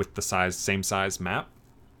 with the same size map.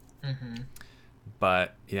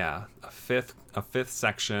 But yeah, a fifth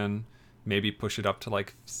section, maybe push it up to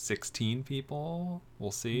like 16 people.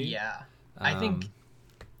 We'll see. Yeah. I think Um,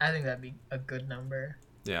 I think that'd be a good number.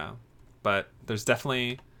 yeah, but there's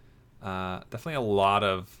definitely a lot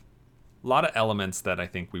of elements that I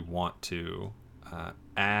think we want to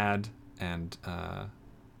add and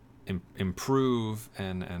improve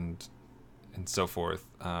and so forth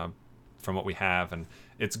from what we have. And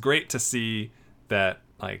it's great to see that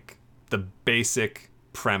like the basic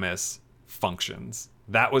premise functions.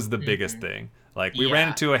 That was the biggest thing. Like we ran Yeah.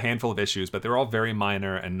 into a handful of issues, but they were all very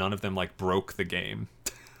minor and none of them like broke the game,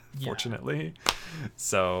 Yeah. fortunately.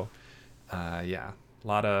 So yeah, a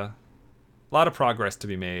lot of progress to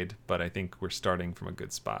be made, but I think we're starting from a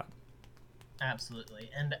good spot. Absolutely.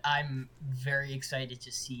 And I'm very excited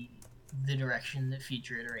to see the direction that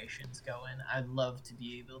future iterations go in. I'd love to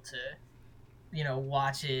be able to,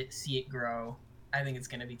 watch it, see it grow. I think it's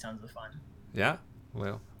going to be tons of fun. Yeah,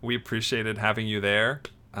 well, we appreciated having you there.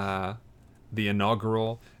 The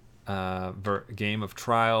inaugural game of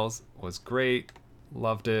Trials was great.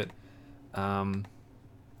 Loved it.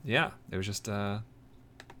 Yeah, it was just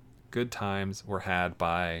good times were had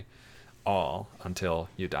by all until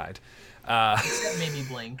you died. Except maybe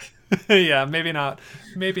Blink. Yeah, maybe not.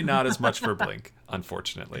 Maybe not as much for Blink,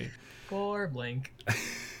 unfortunately. Poor Blink.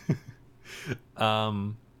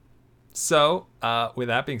 So, with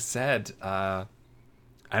that being said, I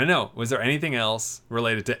don't know. Was there anything else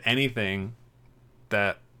related to anything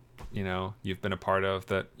that you've been a part of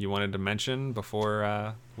that you wanted to mention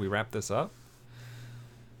before we wrap this up?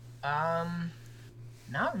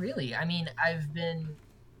 Not really. I mean, I've been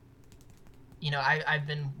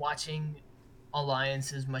watching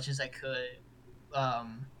Alliance as much as I could,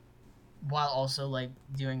 um, while also like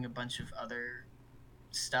doing a bunch of other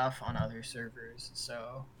stuff on other servers.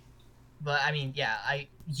 So, but I mean, yeah,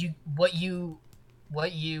 what you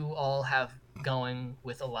all have going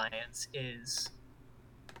with Alliance is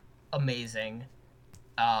amazing.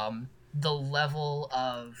 The level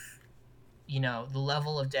of the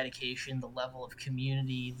level of dedication, the level of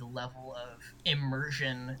community, the level of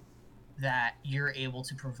immersion that you're able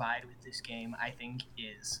to provide with this game, I think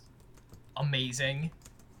is amazing.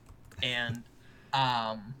 And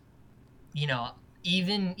um, you know,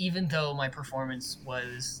 even though my performance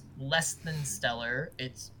was less than stellar,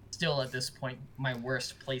 it's still at this point my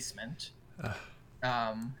worst placement.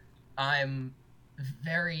 Um, I'm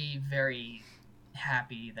very, very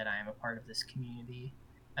happy that I am a part of this community.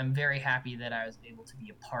 I'm very happy that I was able to be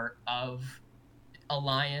a part of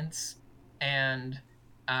Alliance, and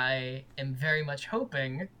I am very much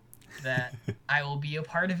hoping that I will be a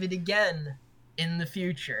part of it again in the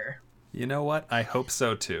future. You know what? I hope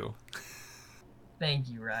so too. Thank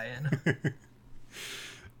you, Ryan.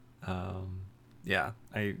 Yeah,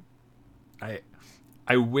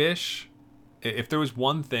 I wish if there was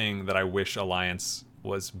one thing that I wish Alliance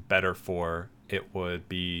was better for, it would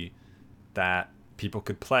be that people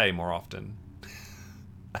could play more often.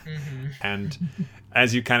 And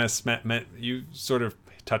as you kind of you sort of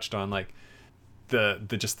touched on like the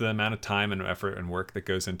just the amount of time and effort and work that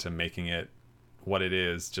goes into making it what it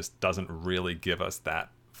is just doesn't really give us that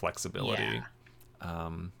flexibility. Yeah.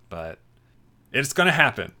 But it's gonna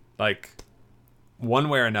happen. Like one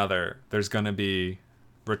way or another, there's gonna be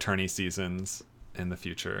returnee seasons in the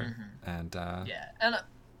future, and Yeah, and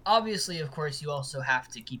obviously, of course, you also have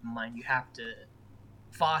to keep in mind you have to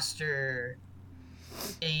foster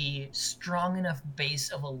a strong enough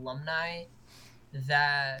base of alumni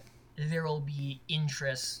that there will be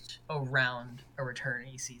interest around a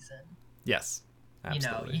returnee season. yes,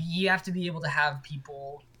 absolutely. You have to be able to have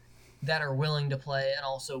people that are willing to play and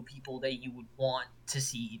also people that you would want to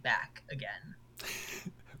see back again.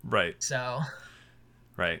 Right. So,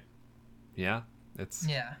 right. Yeah,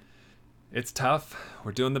 it's tough.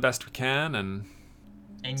 We're doing the best we can, and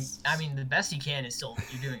I mean, the best you can is still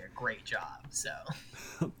you're doing a great job. So,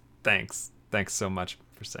 thanks so much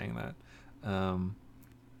for saying that.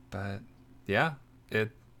 But yeah,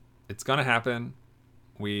 it's gonna happen.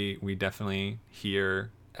 We definitely hear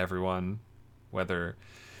everyone, whether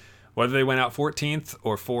they went out 14th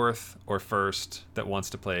or 4th or 1st, that wants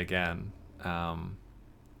to play again. And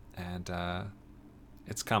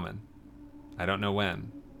it's coming. I don't know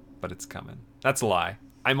when, but it's coming. That's a lie.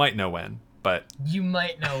 I might know when, but you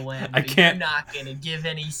might know when. I can't. You're not gonna give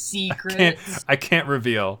any secrets. I can't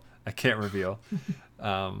reveal.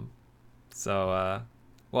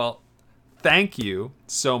 Well, thank you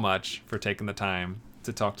so much for taking the time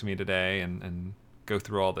to talk to me today and go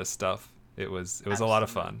through all this stuff. It was a lot of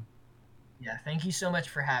fun. Yeah, thank you so much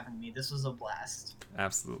for having me. This was a blast.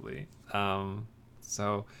 Absolutely.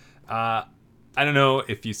 I don't know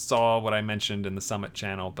if you saw what I mentioned in the Summit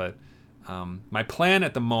channel, but my plan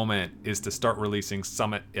at the moment is to start releasing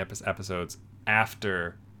Summit episodes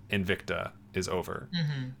after Invicta is over.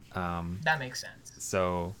 That makes sense.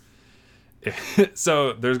 So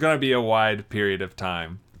there's going to be a wide period of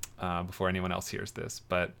time before anyone else hears this.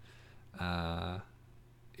 But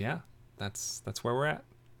yeah, that's where we're at.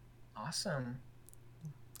 Awesome.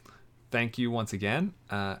 Thank you once again.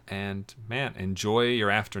 And man, enjoy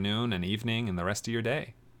your afternoon and evening and the rest of your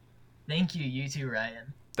day. Thank you. You too,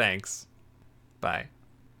 Ryan. Thanks. Bye.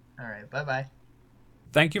 All right. Bye-bye.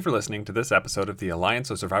 Thank you for listening to this episode of the Alliance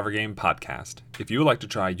of Survivor Game podcast. If you would like to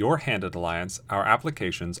try your hand at Alliance, our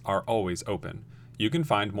applications are always open. You can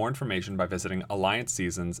find more information by visiting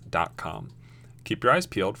allianceseasons.com. Keep your eyes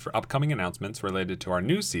peeled for upcoming announcements related to our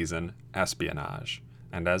new season, Espionage.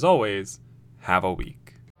 And as always, have a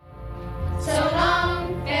week. So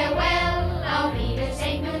long, farewell, I'll be to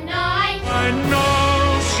say goodnight. I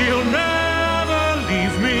know she'll never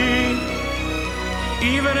leave me,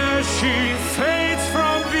 even as she fades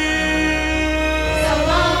from view. So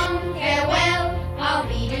long, farewell, I'll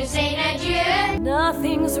be to say adieu.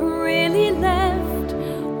 Nothing's really left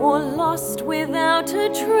or lost without a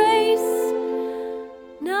trace.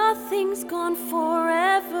 Nothing's gone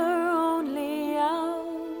forever, only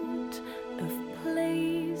out of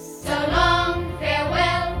place. So long,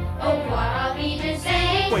 farewell, au revoir, I'll be to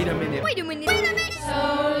say. Wait a minute.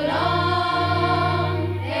 So